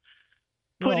NATO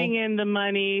putting in the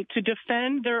money to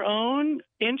defend their own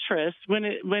interests when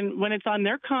it's on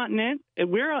their continent?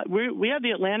 We have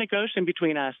the Atlantic Ocean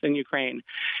between us and Ukraine.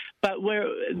 But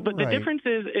the difference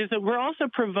is that we're also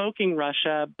provoking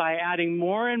Russia by adding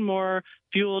more and more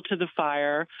fuel to the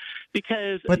fire,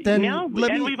 because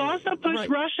we've also pushed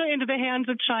Russia into the hands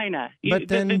of China. But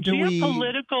then the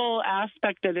geopolitical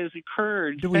aspect that has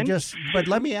occurred. But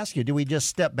let me ask you, do we just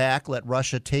step back, let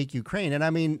Russia take Ukraine? And I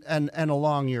mean, and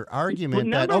along your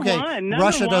argument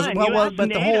Russia doesn't. But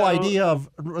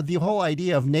the whole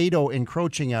idea of NATO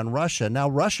encroaching on Russia. Now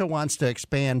Russia wants to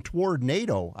expand toward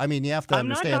NATO. I mean, you have to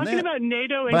understand that. I'm not talking about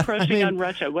NATO encroaching on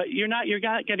Russia. You're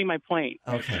not getting my point.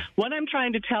 Okay. What I'm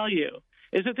trying to tell you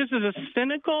is that this is a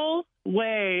cynical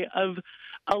way of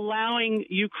allowing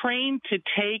Ukraine to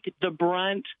take the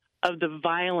brunt of the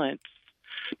violence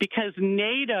because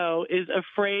NATO is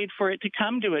afraid for it to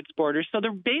come to its borders. So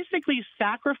they're basically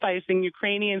sacrificing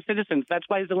Ukrainian citizens. That's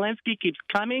why Zelensky keeps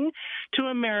coming to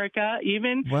America,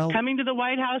 even coming to the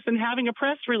White House and having a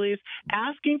press release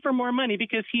asking for more money,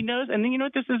 because he knows, and then you know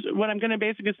what this is, what I'm going to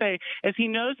basically say, is he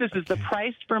knows this is the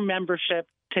price for membership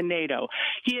to NATO.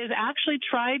 He has actually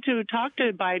tried to talk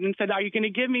to Biden and said, are you going to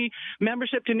give me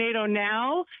membership to NATO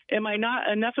now? Am I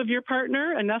not enough of your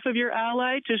partner, enough of your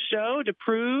ally to show, to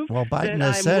prove Well, Biden that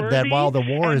has I'm said worthy? that while the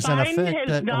war And is in Biden effect,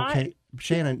 has not,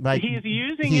 Shannon, he's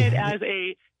using it as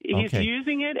a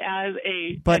using it as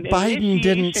a But Biden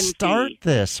didn't initiation start fee.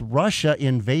 this. Russia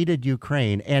invaded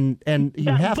Ukraine, and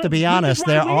you have to but be this is honest.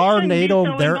 why There we are shouldn't be NATO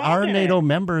so there involved are in NATO it.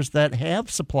 members that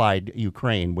have supplied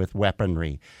Ukraine with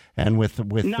weaponry and with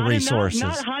Not resources.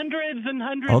 enough, not hundreds and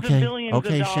hundreds of billions of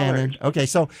dollars. Shannon. Okay,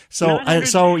 so Not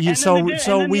hundreds. And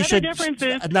then we the should other difference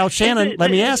is now, Shannon. that- Let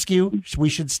me ask you: we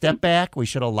should step back. We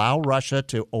should allow Russia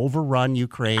to overrun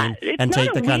Ukraine and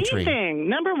take the country. Thing.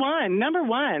 Number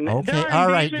one. Okay, There are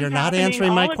all right. invasions You're not happening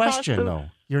answering my all across question, the- though.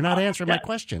 You're not answering my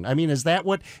question. I mean, is that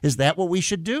what we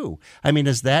should do? I mean,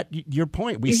 is that your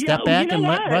point? We step back you know and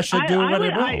let what? Russia do what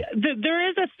it will. There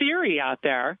is a theory out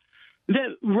there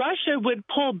that Russia would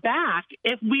pull back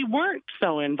if we weren't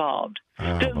so involved.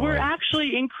 That we're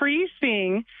actually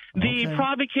increasing the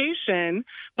provocation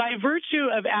by virtue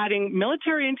of adding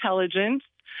military intelligence.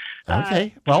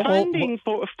 Okay. Funding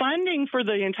for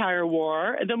the entire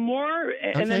war,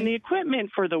 and then the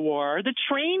equipment for the war, the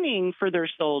training for their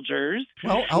soldiers.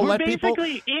 Well, I'll We're let people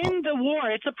basically in the war.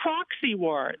 It's a proxy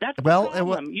war. That's the Well,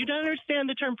 problem. You don't understand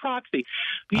the term proxy.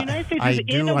 The United States I is in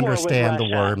do a war understand with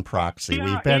the Russia. word proxy. We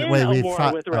We've are been in we've a war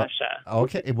fought, with Russia.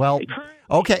 Okay. Well.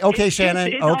 Okay,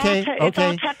 Shannon. It's okay.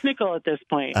 all technical at this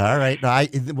point. All right. Now,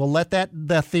 we'll let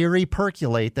the theory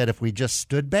percolate that if we just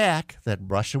stood back, that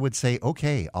Russia would say,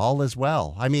 okay, all is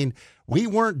well. I mean, we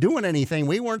weren't doing anything.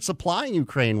 We weren't supplying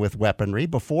Ukraine with weaponry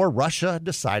before Russia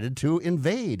decided to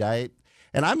invade. And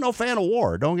I'm no fan of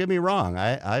war. Don't get me wrong.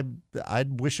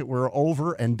 I'd wish it were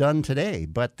over and done today.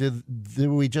 But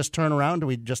do we just turn around? Do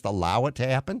we just allow it to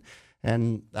happen?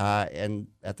 And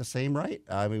at the same rate,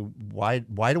 I mean, why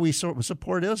do we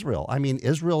support Israel? I mean,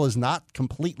 Israel is not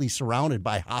completely surrounded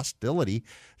by hostility.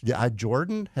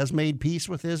 Jordan has made peace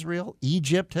with Israel.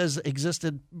 Egypt has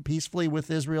existed peacefully with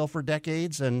Israel for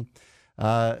decades. And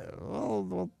but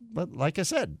like I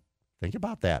said, think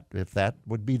about that. If that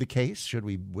would be the case, should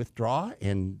we withdraw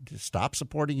and stop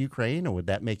supporting Ukraine, or would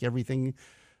that make everything?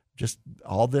 Just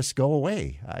all this go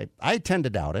away? I tend to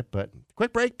doubt it, but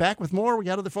quick break, back with more. We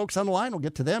got other folks on the line. We'll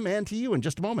get to them and to you in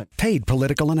just a moment. Paid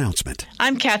political announcement.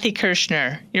 I'm Kathy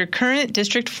Kirschner, your current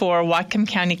District 4 Whatcom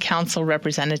County Council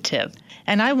representative,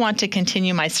 and I want to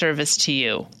continue my service to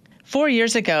you. 4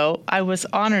 years ago, I was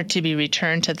honored to be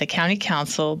returned to the County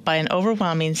Council by an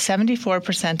overwhelming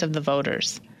 74% of the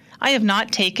voters. I have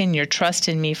not taken your trust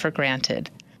in me for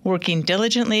granted, working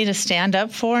diligently to stand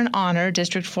up for and honor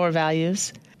District 4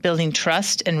 values, building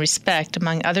trust and respect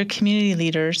among other community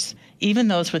leaders, even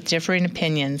those with differing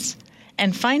opinions,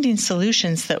 and finding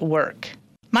solutions that work.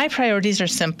 My priorities are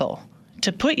simple: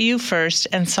 to put you first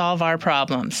and solve our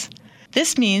problems.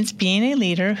 This means being a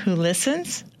leader who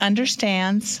listens,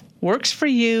 understands, works for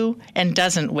you, and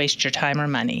doesn't waste your time or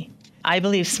money. I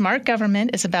believe smart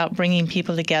government is about bringing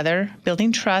people together,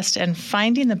 building trust, and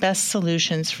finding the best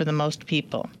solutions for the most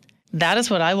people. That is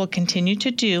what I will continue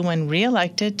to do when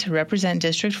re-elected to represent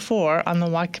District 4 on the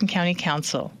Whatcom County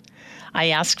Council. I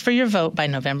ask for your vote by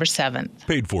November 7th.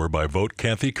 Paid for by Vote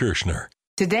Kathy Kirschner.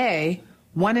 Today,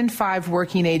 1 in 5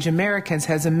 working-age Americans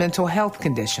has a mental health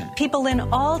condition. People in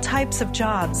all types of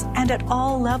jobs and at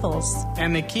all levels.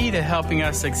 And the key to helping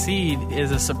us succeed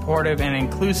is a supportive and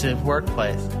inclusive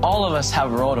workplace. All of us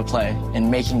have a role to play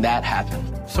in making that happen.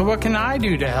 So what can I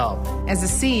do to help? As a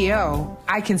CEO,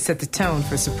 I can set the tone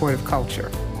for supportive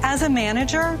culture. As a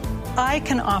manager, I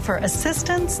can offer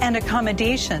assistance and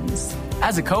accommodations.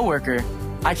 As a coworker,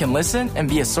 I can listen and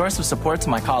be a source of support to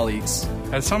my colleagues.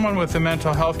 As someone with a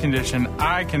mental health condition,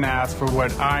 I can ask for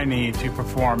what I need to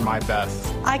perform my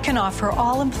best. I can offer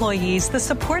all employees the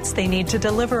supports they need to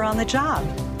deliver on the job.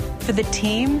 For the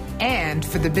team and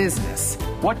for the business.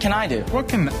 What can I do? What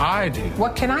can I do?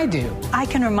 What can I do? I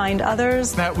can remind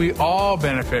others that we all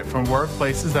benefit from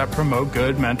workplaces that promote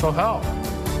good mental health.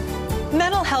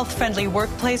 Mental health-friendly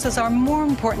workplaces are more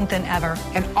important than ever.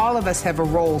 And all of us have a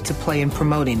role to play in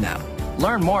promoting them.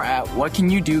 Learn more at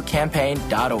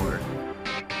whatcanyoudocampaign.org.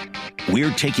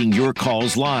 We're taking your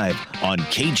calls live on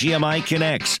KGMI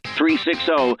Connects,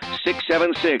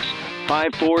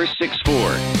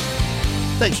 360-676-5464.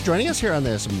 Thanks for joining us here on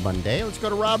this Monday. Let's go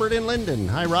to Robert in Linden.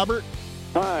 Hi, Robert.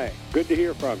 Hi, good to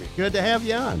hear from you. Good to have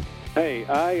you on. Hey,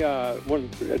 I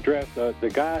want to address the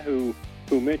guy who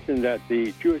mentioned that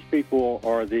the Jewish people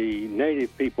are the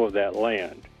native people of that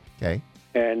land. Okay.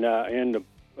 And in the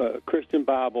Christian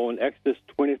Bible, in Exodus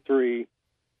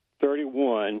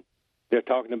 23:31, they're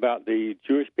talking about the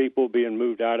Jewish people being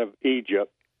moved out of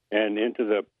Egypt and into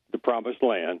the promised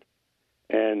land.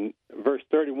 And verse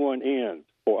 31 ends,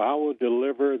 "For I will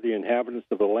deliver the inhabitants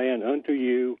of the land unto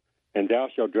you, and thou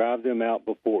shalt drive them out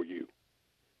before you."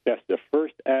 That's the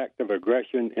first act of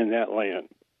aggression in that land.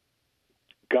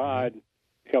 God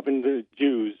helping the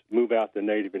Jews move out the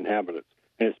native inhabitants.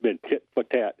 And it's been tit for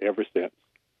tat ever since.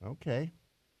 Okay.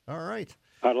 All right.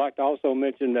 I'd like to also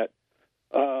mention that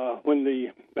from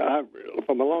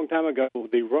a long time ago,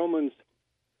 the Romans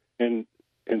in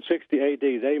 60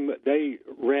 A.D., they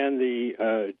ran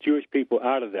the Jewish people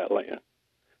out of that land.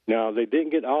 Now, they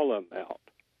didn't get all of them out.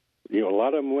 A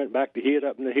lot of them went back to hid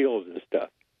up in the hills and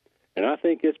stuff. And I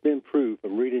think it's been proved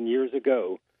from reading years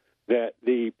ago that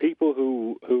the people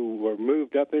who were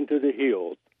moved up into the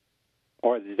hills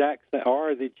are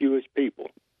the Jewish people.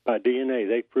 By DNA,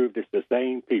 they proved it's the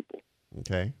same people.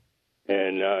 Okay.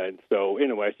 And so,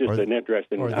 anyway, it's just an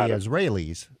interesting... Or the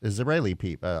Israeli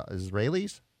people.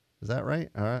 Israelis? Is that right?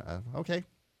 All right. Okay.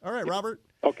 All right, Robert.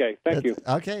 Okay, thank you.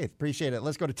 Okay, appreciate it.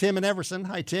 Let's go to Tim in Everson.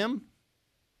 Hi, Tim.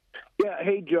 Yeah,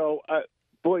 hey, Joe.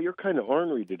 Boy, you're kind of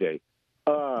ornery today.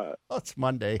 It's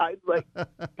Monday. I'd like...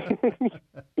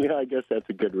 yeah, I guess that's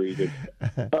a good reason.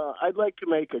 I'd like to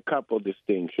make a couple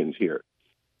distinctions here.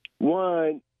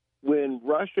 One, when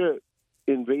Russia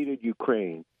invaded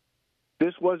Ukraine,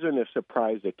 this wasn't a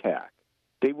surprise attack.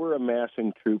 They were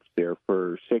amassing troops there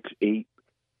for 6, 8,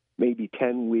 maybe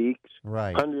 10 weeks,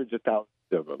 right. Hundreds of thousands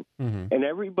of them. Mm-hmm. And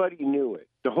everybody knew it.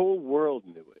 The whole world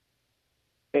knew it.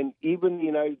 And even the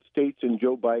United States and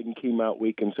Joe Biden came out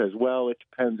weak and says, well, it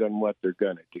depends on what they're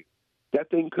going to do. That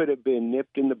thing could have been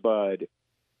nipped in the bud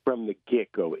from the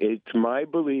get-go. It's my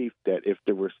belief that if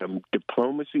there was some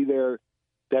diplomacy there,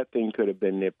 that thing could have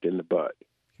been nipped in the bud.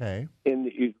 Okay.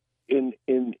 In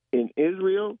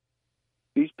Israel,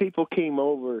 these people came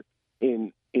over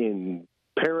in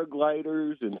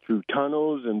paragliders and through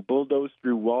tunnels and bulldozed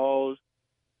through walls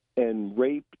and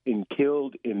raped and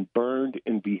killed and burned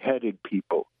and beheaded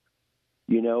people.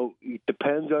 It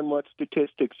depends on what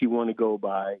statistics you want to go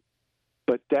by,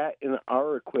 but that in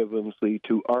our equivalency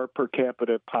to our per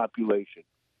capita population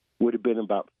would have been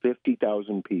about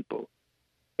 50,000 people.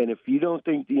 And if you don't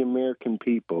think the American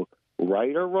people,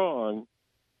 right or wrong,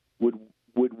 would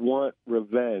want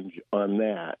revenge on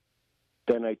that,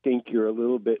 then I think you're a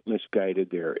little bit misguided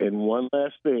there. And one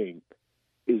last thing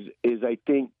is I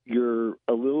think you're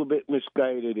a little bit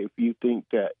misguided if you think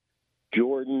that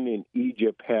Jordan and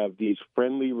Egypt have these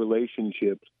friendly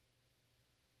relationships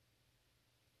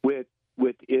with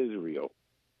Israel.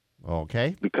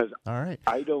 Okay. Because all right.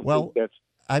 I don't think that's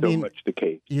much the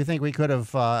case. You think we could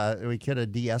have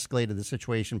de-escalated the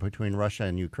situation between Russia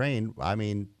and Ukraine? I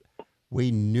mean,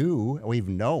 we've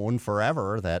known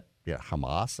forever that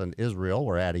Hamas and Israel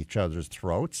were at each other's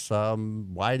throats.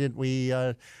 Why didn't we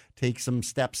take some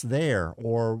steps there,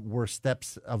 or were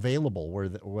steps available?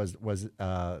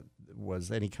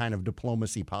 Was any kind of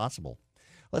diplomacy possible?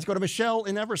 Let's go to Michelle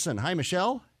in Everson. Hi,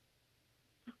 Michelle.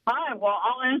 Hi. Well,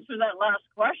 I'll answer that last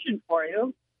question for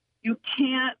you. You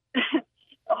can't.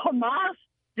 Hamas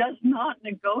does not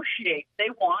negotiate. They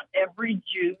want every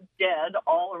Jew dead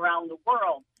all around the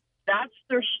world. That's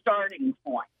their starting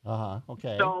point.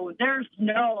 Okay. So there's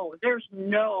no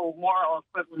moral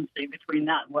equivalency between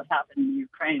that and what happened in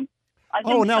Ukraine.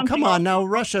 Now come on! Now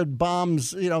Russia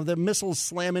bombs. The missiles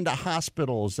slam into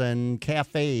hospitals and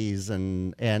cafes,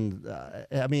 and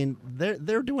I mean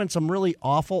they're doing some really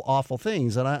awful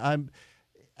things. And I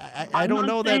don't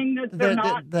know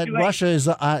that Russia is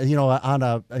on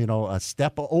a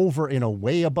step over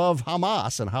way above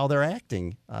Hamas and how they're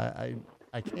acting.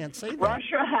 I can't say that.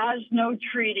 Russia has no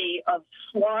treaty of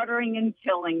slaughtering and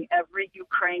killing every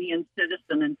Ukrainian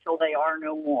citizen until they are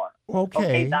no more.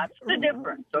 Okay. That's the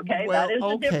difference. Okay, well, that is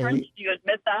the difference. Do you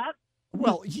admit that?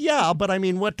 Well, yeah, but I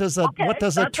mean, what does a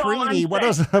treaty? What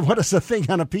does a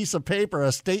thing on a piece of paper?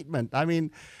 A statement? I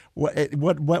mean,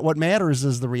 what matters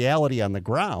is the reality on the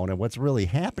ground and what's really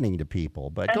happening to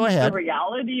people. But go ahead. The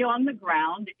reality on the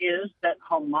ground is that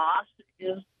Hamas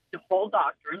the whole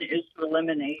doctrine is to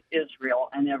eliminate Israel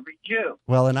and every Jew.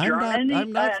 Well, and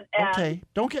I'm not okay.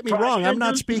 Don't get me wrong. I'm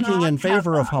not speaking in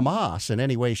favor of Hamas in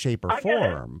any way, shape, or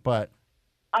form. But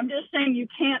I'm just saying you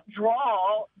can't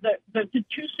draw the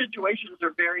two situations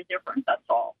are very different. That's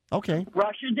all. Okay.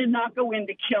 Russia did not go in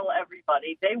to kill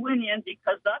everybody. They went in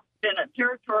because that's been a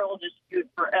territorial dispute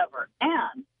forever.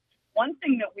 And one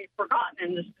thing that we've forgotten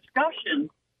in this discussion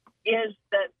is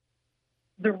that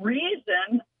the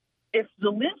reason, if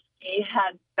Zelensky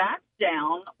had backed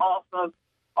down off of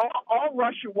all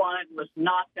Russia wanted was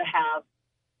not to have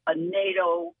a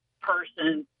NATO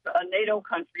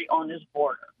country on his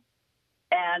border.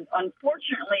 And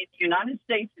unfortunately, the United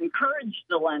States encouraged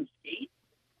Zelensky,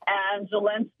 and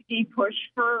Zelensky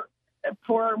pushed for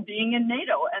being in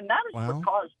NATO, and that is what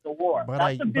caused the war.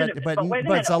 That's a bit of it. But wait a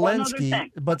minute, one other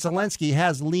thing. But Zelensky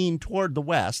has leaned toward the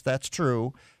West. That's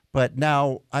true. But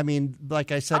now, I mean,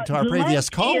 like I said to our previous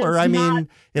caller, I mean,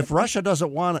 if Russia doesn't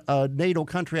want a NATO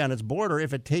country on its border,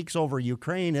 if it takes over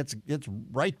Ukraine, it's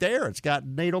right there. It's got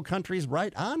NATO countries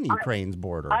right on Ukraine's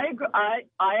border. I agree.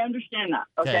 I understand that.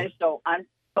 Okay. So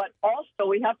but also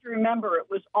we have to remember it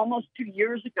was almost 2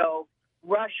 years ago.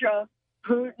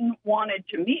 Putin wanted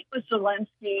to meet with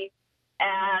Zelensky,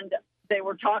 and they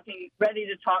were ready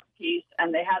to talk peace,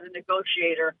 and they had a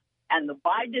negotiator. And the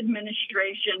Biden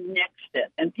administration nixed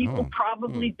it. And people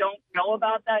probably don't know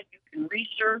about that. You can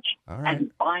research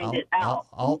and find it out.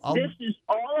 This is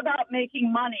all about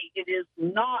making money. It is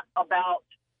not about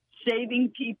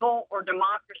saving people or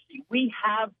democracy.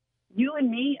 You and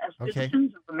me as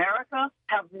citizens of America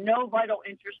have no vital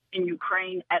interest in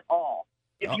Ukraine at all.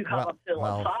 If you have a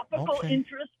philosophical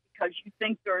interest because you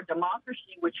think they're a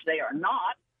democracy, which they are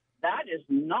not, that is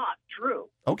not true.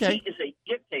 Okay. He is a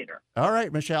dictator. All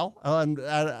right, Michelle.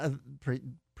 I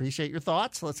appreciate your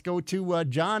thoughts. Let's go to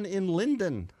John in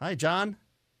Linden. Hi, John.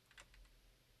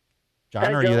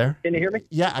 John, are you there? Can you hear me?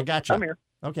 Yeah, I got you. I'm here.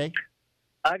 Okay.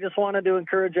 I just wanted to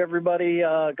encourage everybody,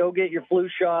 go get your flu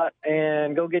shot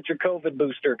and go get your COVID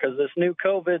booster, because this new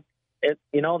COVID,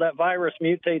 that virus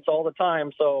mutates all the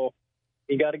time. So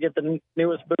you got to get the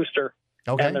newest booster.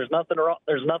 Okay. And there's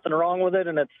nothing wrong with it,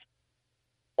 and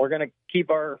we're going to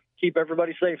keep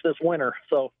everybody safe this winter.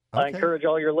 So I encourage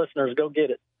all your listeners, go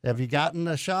get it. Have you gotten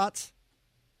the shots?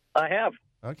 I have.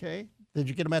 Okay. Did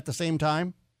you get them at the same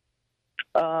time?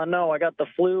 No, I got the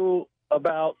flu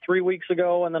about 3 weeks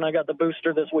ago, and then I got the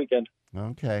booster this weekend.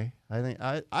 Okay.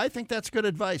 I think that's good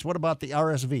advice. What about the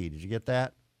RSV? Did you get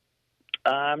that?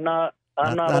 I'm not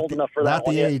old enough for that Not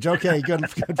one the yet. age. Okay, good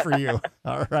for you.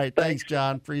 All right. Thanks,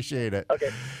 John. Appreciate it.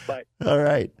 Okay, bye. All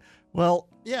right. Well,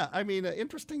 yeah, I mean, an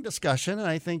interesting discussion, and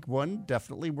I think one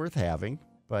definitely worth having.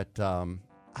 But and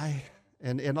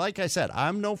like I said,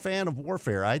 I'm no fan of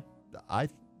warfare. I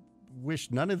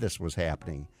wish none of this was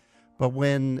happening. But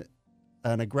when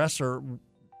an aggressor,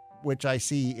 which I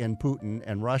see in Putin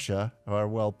and Russia,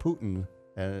 Putin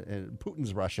and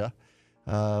Putin's Russia,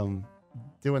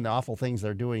 doing the awful things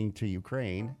they're doing to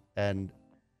Ukraine, and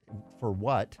for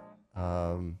what?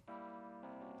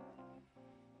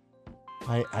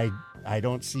 I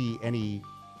don't see any,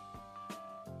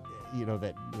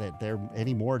 that they're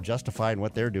any more justified in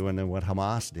what they're doing than what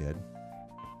Hamas did.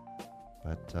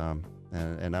 But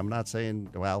and I'm not saying,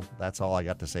 well, that's all I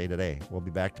got to say today. We'll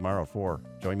be back tomorrow at 4.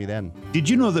 Join me then. Did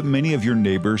you know that many of your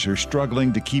neighbors are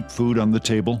struggling to keep food on the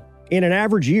table? In an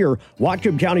average year,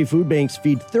 Whatcom County food banks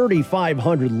feed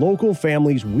 3,500 local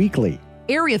families weekly.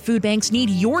 Area food banks need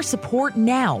your support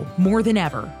now more than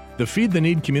ever. The Feed the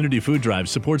Need Community Food Drive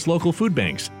supports local food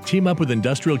banks. Team up with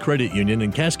Industrial Credit Union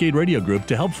and Cascade Radio Group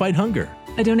to help fight hunger.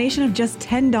 A donation of just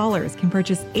 $10 can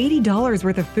purchase $80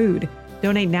 worth of food.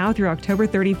 Donate now through October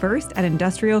 31st at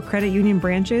Industrial Credit Union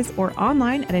branches or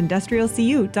online at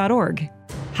industrialcu.org.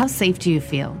 How safe do you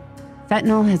feel?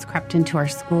 Fentanyl has crept into our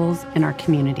schools and our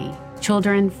community.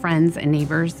 Children, friends, and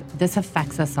neighbors, this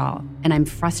affects us all, and I'm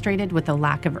frustrated with the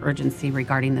lack of urgency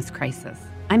regarding this crisis.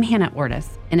 I'm Hannah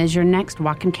Ortis, and as your next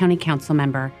Whatcom County Council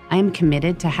member, I am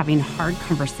committed to having hard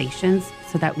conversations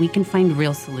so that we can find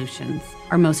real solutions.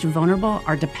 Our most vulnerable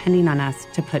are depending on us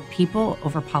to put people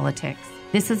over politics.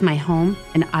 This is my home,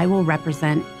 and I will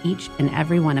represent each and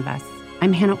every one of us.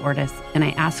 I'm Hannah Ortis, and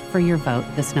I ask for your vote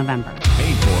this November.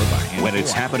 Paid for by Hannah. When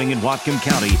it's happening in Whatcom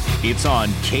County, it's on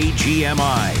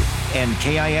KGMI and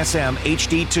KISM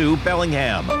HD2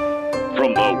 Bellingham.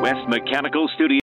 From the West Mechanical Studio.